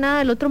 No era nada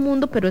del otro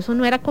mundo, pero eso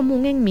no era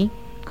común en mí,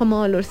 como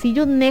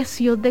dolorcillos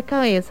necios de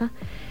cabeza,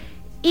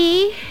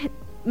 y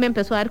me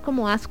empezó a dar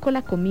como asco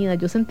la comida.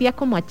 Yo sentía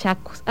como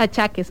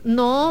achaques,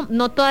 no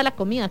toda la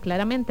comida,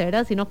 claramente,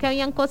 ¿verdad? Sino que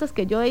habían cosas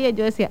que yo veía y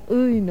yo decía,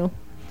 uy no,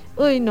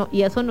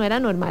 y eso no era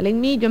normal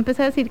en mí. Yo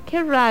empecé a decir,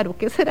 qué raro,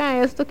 ¿qué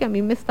será esto que a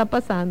mí me está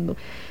pasando?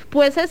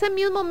 Pues ese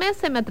mismo mes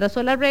se me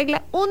atrasó la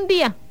regla un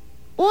día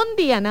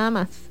nada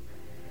más.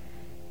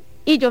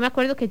 Y yo me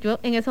acuerdo que yo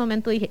en ese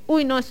momento dije,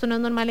 uy no, esto no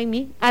es normal en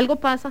mí, algo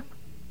pasa,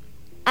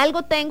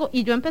 algo tengo.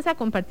 Y yo empecé a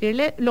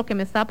compartirle lo que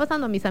me estaba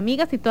pasando a mis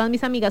amigas, y todas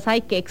mis amigas,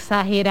 ay, qué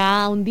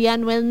exagerada, un día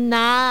no es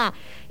nada,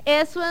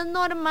 eso es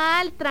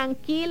normal,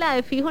 tranquila,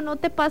 de fijo no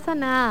te pasa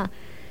nada.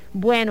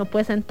 Bueno,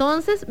 pues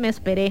entonces me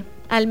esperé.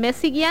 Al mes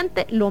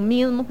siguiente lo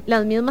mismo,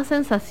 las mismas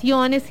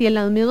sensaciones y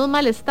los mismos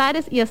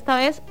malestares, y esta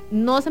vez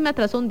no se me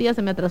atrasó un día,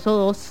 se me atrasó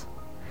 2.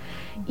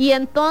 Y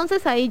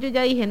entonces ahí yo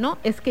ya dije, no,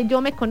 es que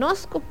yo me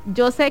conozco,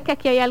 yo sé que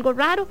aquí hay algo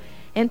raro.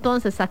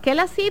 Entonces saqué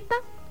la cita,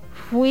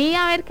 fui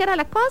a ver qué era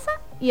la cosa,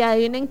 y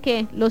adivinen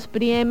qué, los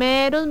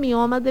primeros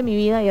miomas de mi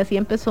vida. Y así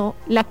empezó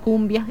la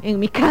cumbia en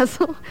mi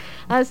caso.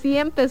 Así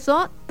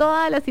empezó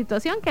toda la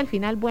situación, que al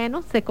final,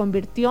 bueno, se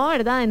convirtió,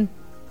 ¿verdad?, en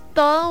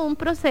todo un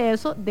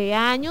proceso de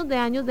años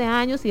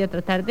y de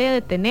tratar de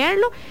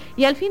detenerlo,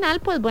 y al final,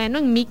 pues bueno,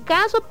 en mi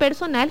caso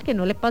personal, que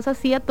no le pasa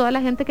así a toda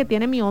la gente que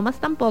tiene miomas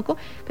tampoco,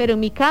 pero en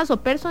mi caso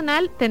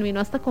personal terminó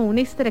hasta con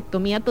una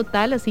histerectomía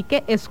total, así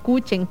que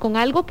escuchen, con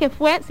algo que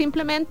fue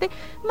simplemente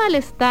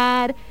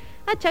malestar,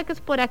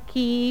 achaques por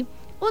aquí,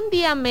 un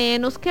día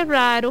menos, qué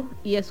raro,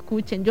 y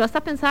escuchen, yo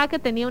hasta pensaba que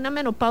tenía una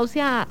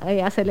menopausia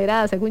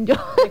acelerada, según yo,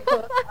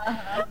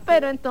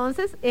 pero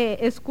entonces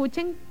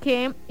escuchen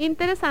qué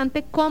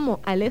interesante cómo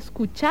al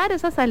escuchar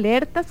esas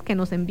alertas que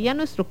nos envía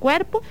nuestro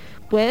cuerpo,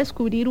 puede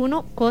descubrir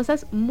uno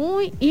cosas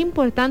muy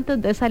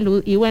importantes de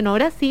salud. Y bueno,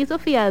 ahora sí,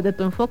 Sofía, desde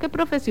tu enfoque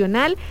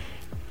profesional,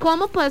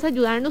 ¿cómo puedes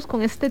ayudarnos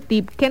con este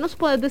tip? ¿Qué nos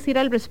puedes decir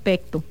al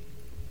respecto?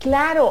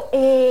 Claro,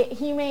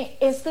 Jime,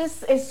 este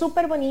es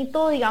súper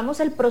bonito, digamos,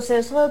 el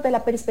proceso desde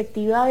la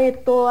perspectiva de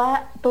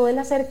todo el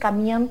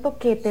acercamiento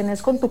que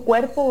tenés con tu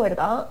cuerpo,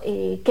 ¿verdad?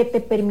 Que te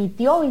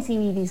permitió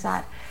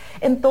visibilizar.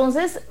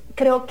 Entonces,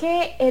 creo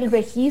que el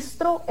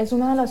registro es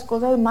una de las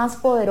cosas más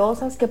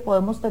poderosas que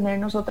podemos tener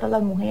nosotras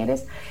las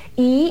mujeres,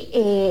 y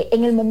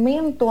en el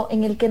momento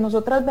en el que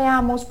nosotras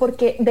veamos,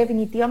 porque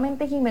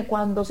definitivamente, Jime,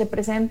 cuando se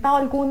presenta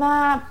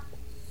alguna,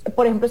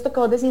 por ejemplo, esto que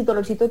vos decís,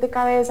 dolorcitos de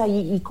cabeza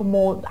y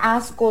como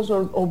ascos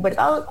o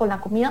verdad, con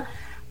la comida,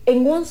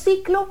 en un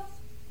ciclo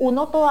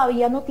uno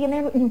todavía no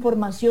tiene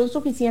información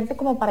suficiente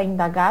como para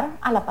indagar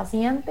a la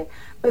paciente,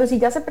 pero si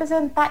ya se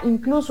presenta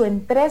incluso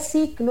en 3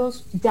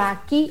 ciclos, ya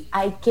aquí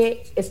hay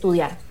que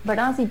estudiar,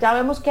 ¿verdad? Si ya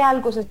vemos que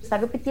algo se está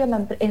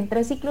repitiendo en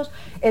 3 ciclos,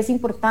 es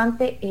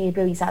importante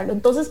revisarlo.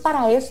 Entonces,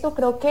 para esto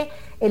creo que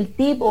el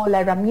tip o la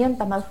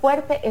herramienta más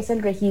fuerte es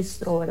el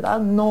registro, ¿verdad?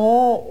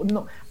 No,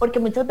 porque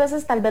muchas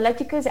veces tal vez la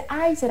chica dice,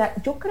 ay, será,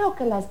 yo creo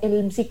que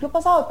el ciclo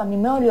pasado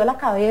también me dolió la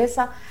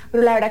cabeza,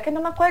 pero la verdad que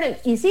no me acuerdo,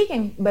 y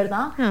siguen,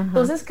 ¿verdad? Ajá.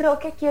 Entonces creo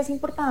que aquí es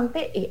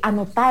importante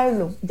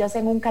anotarlo, ya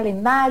sea en un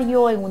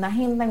calendario, en una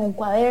agenda, en un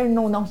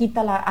cuaderno, una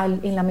hojita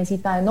en la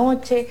mesita de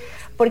noche.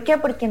 ¿Por qué?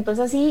 Porque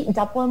entonces así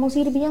ya podemos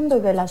ir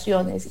viendo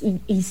relaciones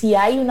y si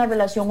hay una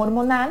relación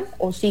hormonal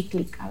o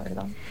cíclica,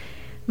 ¿verdad?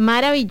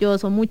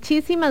 Maravilloso,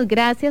 muchísimas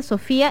gracias,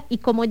 Sofía, y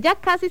como ya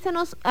casi se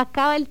nos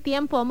acaba el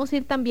tiempo, vamos a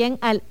ir también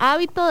al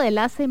hábito de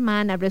la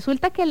semana.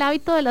 Resulta que el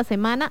hábito de la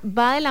semana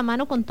va de la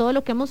mano con todo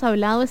lo que hemos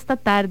hablado esta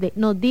tarde.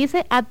 Nos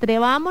dice,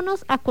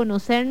 atrevámonos a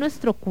conocer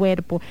nuestro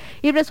cuerpo,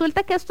 y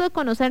resulta que esto de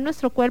conocer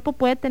nuestro cuerpo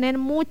puede tener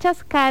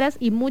muchas caras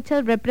y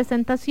muchas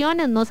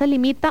representaciones. No se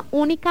limita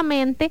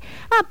únicamente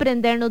a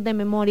aprendernos de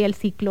memoria el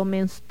ciclo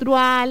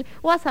menstrual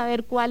o a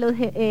saber cuáles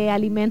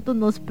alimentos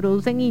nos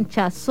producen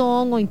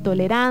hinchazón o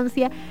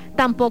intolerancia.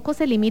 Tampoco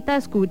se limita a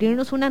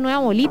descubrirnos una nueva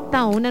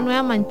bolita o una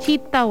nueva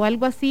manchita o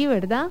algo así,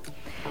 ¿verdad?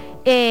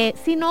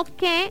 Sino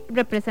que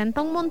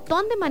representa un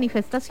montón de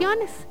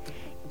manifestaciones.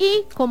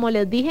 Y como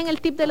les dije en el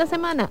tip de la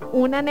semana,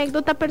 una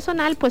anécdota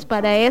personal, pues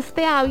para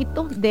este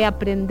hábito de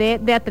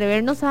aprender, de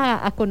atrevernos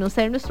a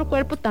conocer nuestro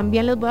cuerpo,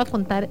 también les voy a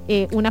contar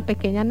una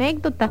pequeña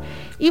anécdota.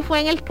 Y fue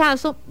en el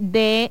caso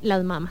de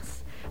las mamas.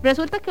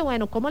 Resulta que,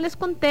 bueno, como les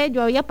conté,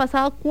 yo había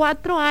pasado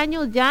 4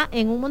 años ya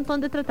en un montón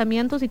de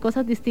tratamientos y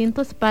cosas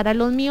distintas para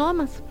los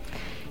miomas.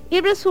 Y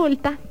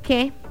resulta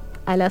que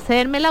al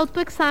hacerme el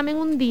autoexamen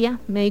un día,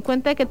 me di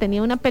cuenta de que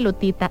tenía una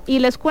pelotita. Y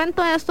les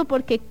cuento esto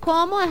porque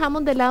cómo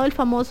dejamos de lado el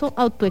famoso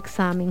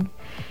autoexamen.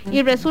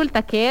 Y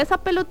resulta que esa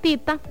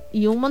pelotita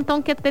y un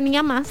montón que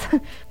tenía más,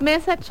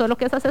 solo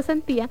que esa se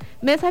sentía,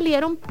 me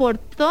salieron por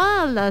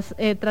todos los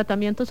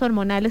tratamientos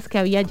hormonales que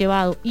había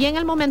llevado. Y en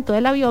el momento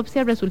de la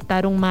biopsia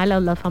resultaron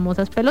malas las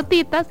famosas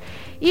pelotitas.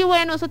 Y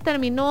bueno, eso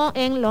terminó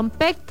en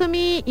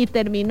lumpectomy y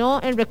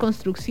terminó en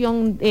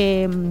reconstrucción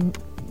de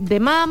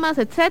mamas,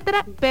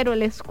 etcétera, pero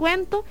les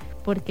cuento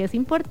porque es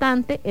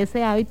importante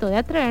ese hábito de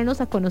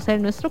atrevernos a conocer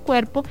nuestro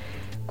cuerpo.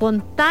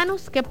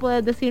 Contanos qué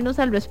puedes decirnos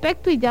al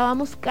respecto y ya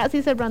vamos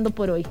casi cerrando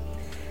por hoy.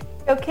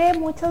 Creo que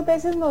muchas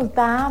veces nos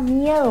da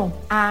miedo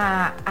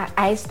a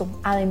esto,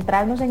 a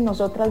adentrarnos en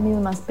nosotras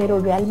mismas, pero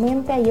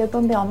realmente ahí es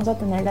donde vamos a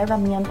tener la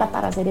herramienta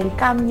para hacer el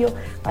cambio,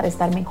 para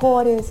estar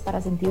mejores,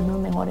 para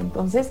sentirnos mejor.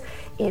 Entonces,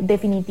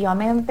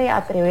 definitivamente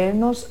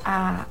atrevernos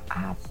a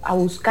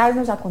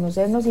buscarnos, a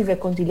conocernos y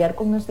reconciliar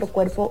con nuestro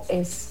cuerpo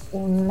es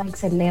un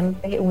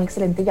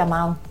excelente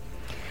llamado.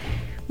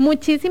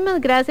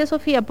 Muchísimas gracias,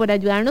 Sofía, por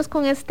ayudarnos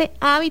con este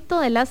hábito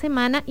de la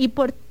semana y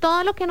por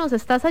todo lo que nos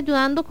estás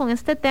ayudando con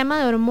este tema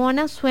de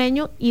hormonas,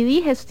 sueño y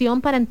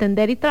digestión para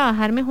entender y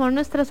trabajar mejor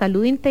nuestra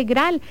salud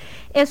integral.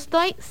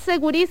 Estoy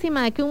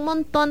segurísima de que un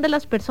montón de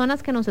las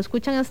personas que nos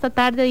escuchan esta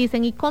tarde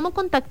dicen, ¿y cómo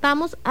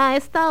contactamos a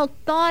esta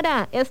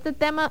doctora? Este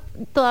tema,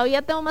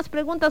 todavía tengo más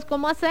preguntas,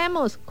 ¿cómo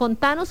hacemos?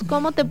 Contanos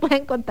cómo te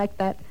pueden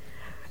contactar.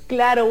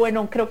 Claro,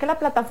 bueno, creo que la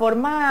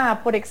plataforma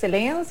por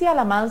excelencia,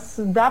 la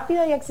más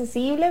rápida y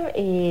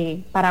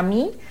accesible para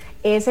mí,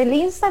 es el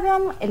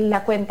Instagram.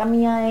 La cuenta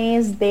mía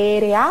es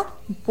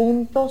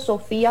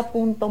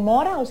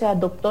dra.sofia.mora, o sea,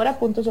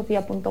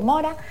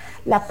 doctora.sofia.mora.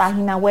 La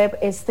página web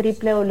es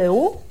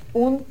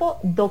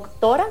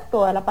www.doctora,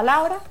 toda la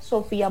palabra,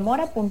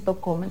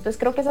 sofiamora.com. Entonces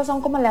creo que esas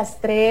son como las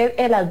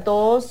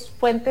 2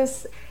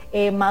 fuentes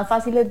más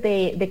fáciles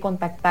de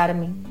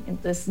contactarme.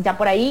 Entonces ya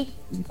por ahí,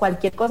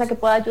 cualquier cosa que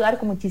pueda ayudar,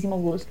 con muchísimo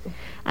gusto.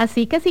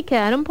 Así que si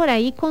quedaron por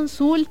ahí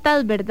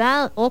consultas,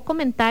 ¿verdad? O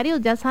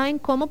comentarios, ya saben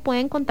cómo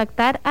pueden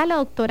contactar a la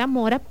doctora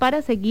Mora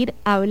para seguir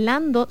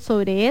hablando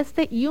sobre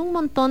este y un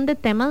montón de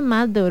temas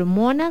más de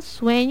hormonas,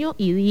 sueño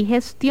y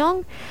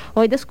digestión.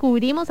 Hoy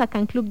descubrimos acá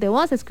en Club de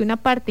Voces que una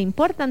parte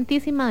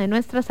importantísima de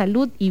nuestra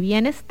salud y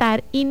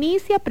bienestar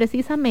inicia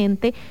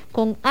precisamente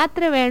con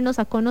atrevernos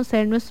a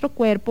conocer nuestro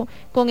cuerpo,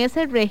 con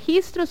ese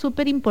registro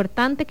súper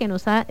importante que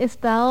nos ha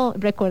estado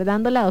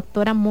recordando la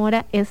doctora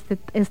Mora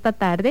esta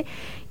tarde,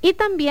 y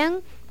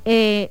también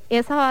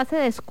esa base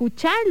de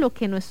escuchar lo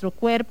que nuestro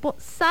cuerpo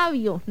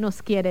sabio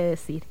nos quiere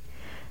decir.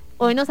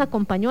 Hoy nos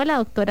acompañó la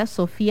doctora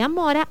Sofia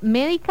Mora,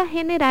 médica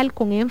general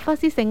con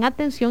énfasis en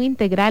atención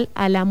integral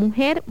a la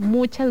mujer.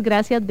 Muchas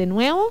gracias de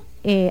nuevo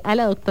a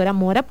la doctora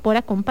Mora por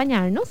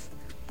acompañarnos.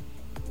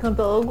 Con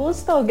todo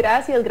gusto,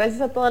 gracias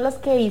a todas las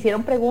que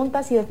hicieron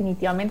preguntas, y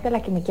definitivamente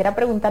la que me quiera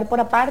preguntar por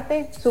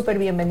aparte, súper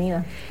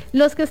bienvenida.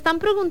 Los que están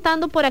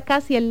preguntando por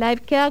acá si el live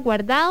queda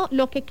guardado,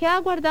 lo que queda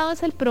guardado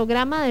es el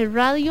programa de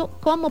radio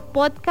como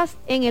podcast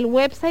en el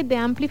website de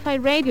Amplify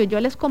Radio. Yo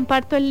les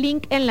comparto el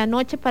link en la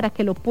noche para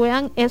que lo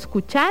puedan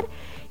escuchar.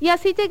 Y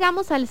así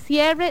llegamos al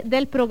cierre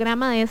del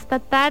programa de esta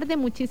tarde.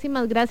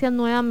 Muchísimas gracias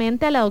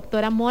nuevamente a la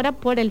doctora Mora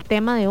por el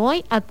tema de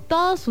hoy, a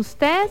todos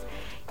ustedes,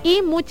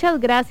 y muchas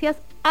gracias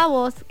a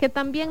vos que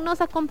también nos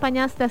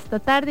acompañaste esta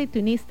tarde y te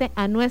uniste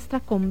a nuestra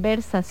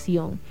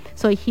conversación.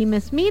 Soy Jim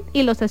Smith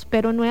y los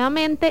espero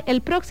nuevamente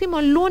el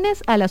próximo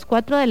lunes a las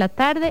 4 de la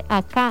tarde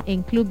acá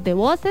en Club de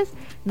Voces,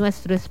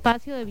 nuestro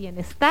espacio de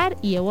bienestar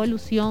y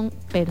evolución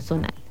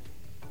personal.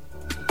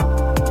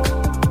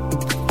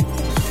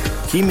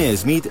 Jim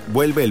Smith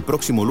vuelve el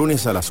próximo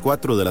lunes a las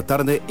 4 de la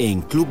tarde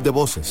en Club de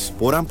Voces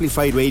por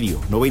Amplify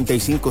Radio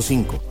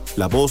 95.5,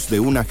 la voz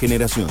de una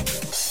generación.